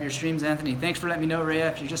here. Love your streams, Anthony. Thanks for letting me know, Rhea.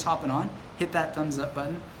 If you're just hopping on, hit that thumbs up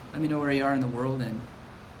button. Let me know where you are in the world, and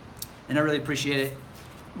I really appreciate it.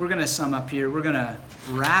 We're going to sum up here. We're going to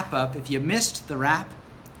wrap up. If you missed the wrap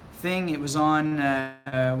thing, it was on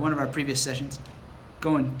one of our previous sessions.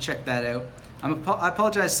 Go and check that out. I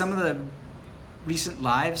apologize. Some of the recent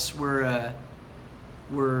lives were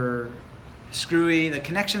screwy. The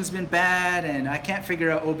connection's been bad, and I can't figure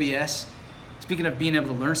out OBS. speaking of being able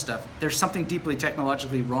to learn stuff, there's something deeply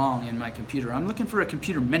technologically wrong in my computer. I'm looking for a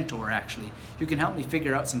computer mentor, actually, who can help me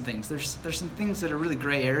figure out some things. There's some things that are really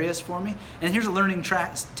gray areas for me. And here's a learning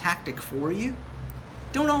tactic for you.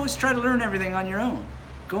 Don't always try to learn everything on your own.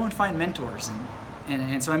 Go and find mentors.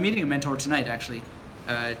 And so I'm meeting a mentor tonight, actually,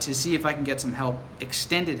 to see if I can get some help,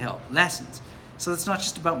 extended help, lessons. So it's not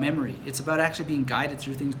just about memory. It's about actually being guided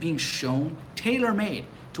through things, being shown, tailor-made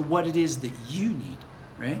to what it is that you need,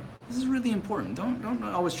 right? This is really important. Don't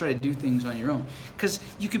always try to do things on your own, because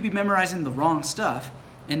you could be memorizing the wrong stuff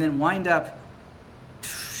and then wind up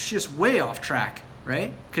just way off track,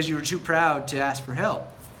 right? Because you were too proud to ask for help.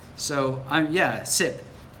 So SIP,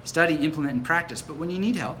 study, implement, and practice. But when you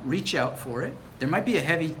need help, reach out for it. There might be a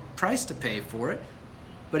heavy price to pay for it,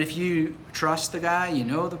 but if you trust the guy, you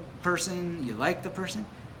know the person, you like the person,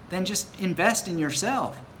 then just invest in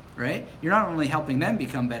yourself, right? You're not only helping them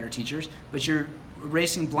become better teachers, but you're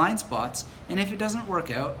erasing blind spots. And if it doesn't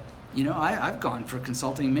work out, I've gone for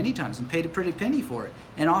consulting many times and paid a pretty penny for it.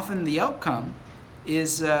 And often the outcome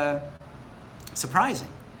is surprising,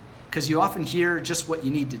 because you often hear just what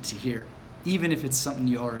you needed to hear, even if it's something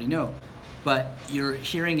you already know. But you're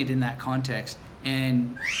hearing it in that context,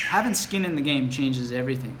 and having skin in the game changes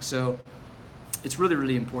everything. So it's really,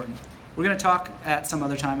 really important. We're going to talk at some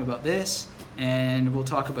other time about this, and we'll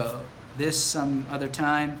talk about this some other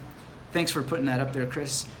time. Thanks for putting that up there,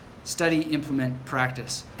 Chris. Study, implement,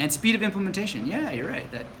 practice. And speed of implementation. Yeah, you're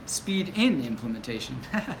right. That speed in implementation.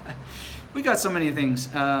 We got so many things.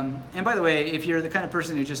 And by the way, if you're the kind of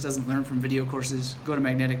person who just doesn't learn from video courses, go to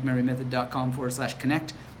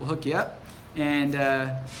magneticmemorymethod.com/connect. We'll hook you up. And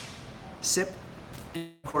SIP. And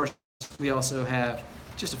of course, we also have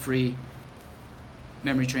just a free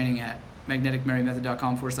memory training at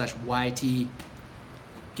magneticmemorymethod.com/YT.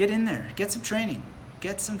 Get in there. Get some training.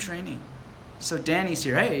 So Danny's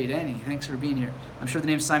here. Hey, Danny, thanks for being here. I'm sure the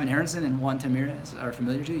names Simon Aronson and Juan Tamira are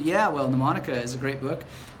familiar to you. Yeah, well, Mnemonica is a great book.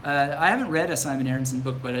 I haven't read a Simon Aronson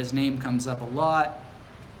book, but his name comes up a lot.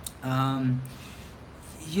 Tamira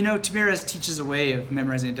teaches a way of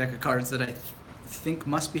memorizing a deck of cards that I think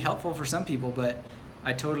must be helpful for some people, but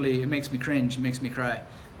it makes me cringe, it makes me cry.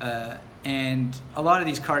 And a lot of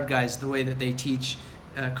these card guys, the way that they teach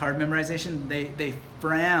card memorization, they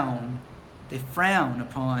frown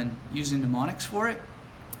upon using mnemonics for it,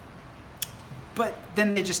 but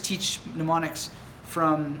then they just teach mnemonics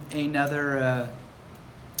from another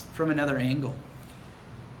angle.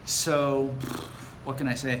 So what can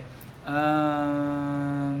I say?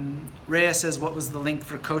 Rhea says, what was the link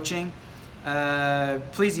for coaching?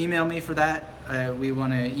 Please email me for that. We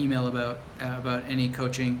want to email about any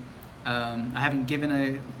coaching. I haven't given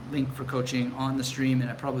a link for coaching on the stream, and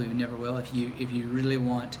I probably never will. If you really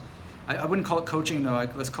want, I wouldn't call it coaching though.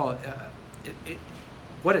 Let's call it,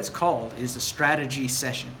 what it's called is a strategy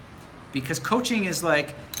session, because coaching is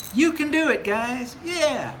like, you can do it, guys.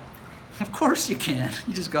 Yeah, of course you can.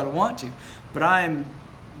 You just gotta want to. But I'm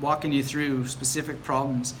walking you through specific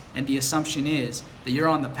problems, and the assumption is that you're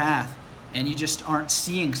on the path and you just aren't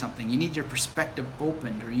seeing something. You need your perspective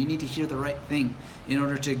opened, or you need to hear the right thing in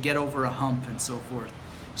order to get over a hump and so forth.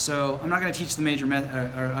 So I'm not going to teach the I'm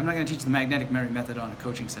not going to teach the magnetic memory method on a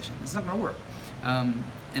coaching session. It's not going to work. And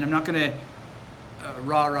I'm not going to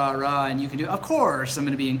rah, and you can do. Of course, I'm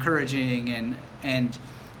going to be encouraging and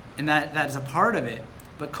that is a part of it.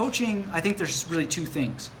 But coaching, I think there's really two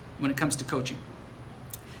things when it comes to coaching.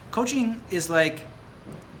 Coaching is like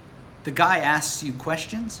the guy asks you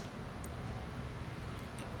questions,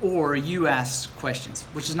 or you ask questions,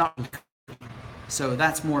 which is not. So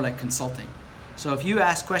that's more like consulting. So if you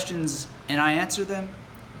ask questions and I answer them,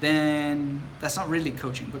 then that's not really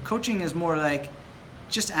coaching. But coaching is more like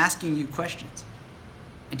just asking you questions.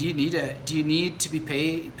 And do you need to be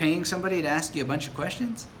paying somebody to ask you a bunch of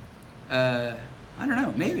questions? I don't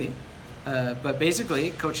know, maybe. But basically,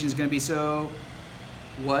 coaching is going to be, so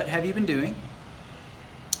what have you been doing?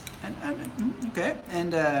 Okay.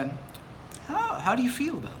 And how do you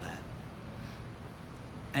feel about that?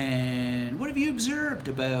 And what have you observed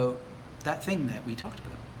about that thing that we talked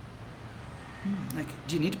about? Like,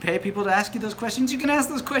 do you need to pay people to ask you those questions? You can ask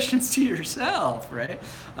those questions to yourself, right?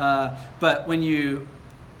 But when you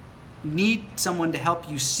need someone to help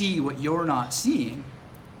you see what you're not seeing,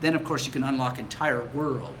 then of course you can unlock entire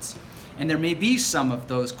worlds. And there may be some of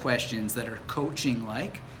those questions that are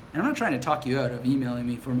coaching-like. And I'm not trying to talk you out of emailing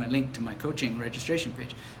me for my link to my coaching registration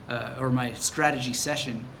page, or my strategy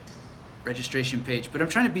session registration page, but I'm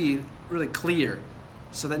trying to be really clear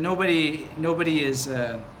so that nobody is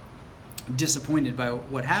disappointed by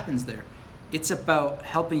what happens there. It's about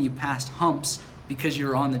helping you past humps because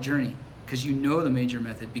you're on the journey. because you know the major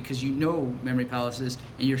method, because you know memory palaces,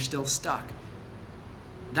 and you're still stuck.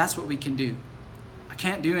 That's what we can do. I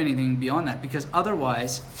can't do anything beyond that, because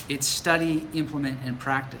otherwise it's study, implement, and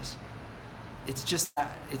practice. It's just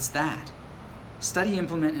that. It's that. Study,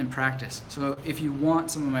 implement, and practice. So if you want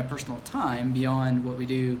some of my personal time beyond what we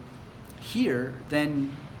do here,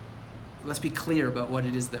 then let's be clear about what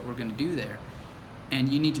it is that we're going to do there. And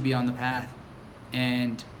you need to be on the path.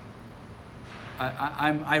 And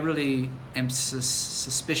I really am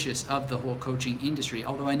suspicious of the whole coaching industry,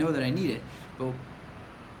 although I know that I need it. But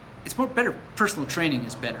it's more better. Personal training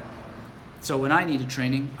is better. So when I needed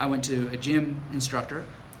training, I went to a gym instructor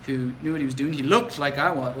who knew what he was doing. He looked like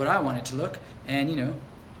what I wanted to look, and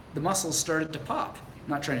the muscles started to pop. I'm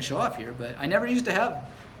not trying to show off here, but I never used to have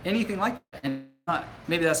anything like that. And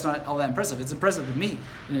maybe that's not all that impressive. It's impressive to me,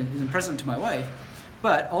 and it's impressive to my wife.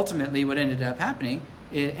 But ultimately, what ended up happening,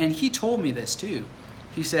 and he told me this too.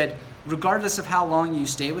 He said, regardless of how long you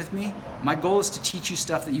stay with me, my goal is to teach you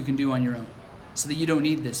stuff that you can do on your own, so that you don't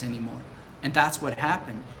need this anymore. And that's what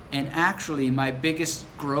happened. And actually, my biggest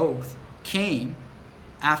growth came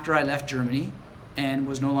after I left Germany and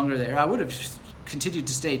was no longer there. I would have continued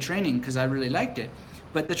to stay training because I really liked it.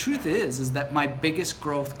 But the truth is that my biggest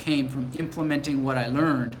growth came from implementing what I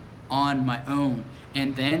learned on my own,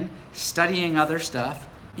 and then studying other stuff,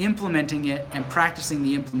 implementing it, and practicing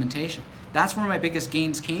the implementation. That's where my biggest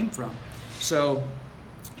gains came from. So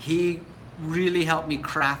he really helped me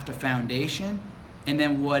craft a foundation, and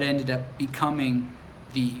then what ended up becoming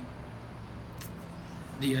the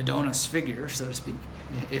Adonis figure, so to speak,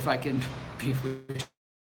 if I can be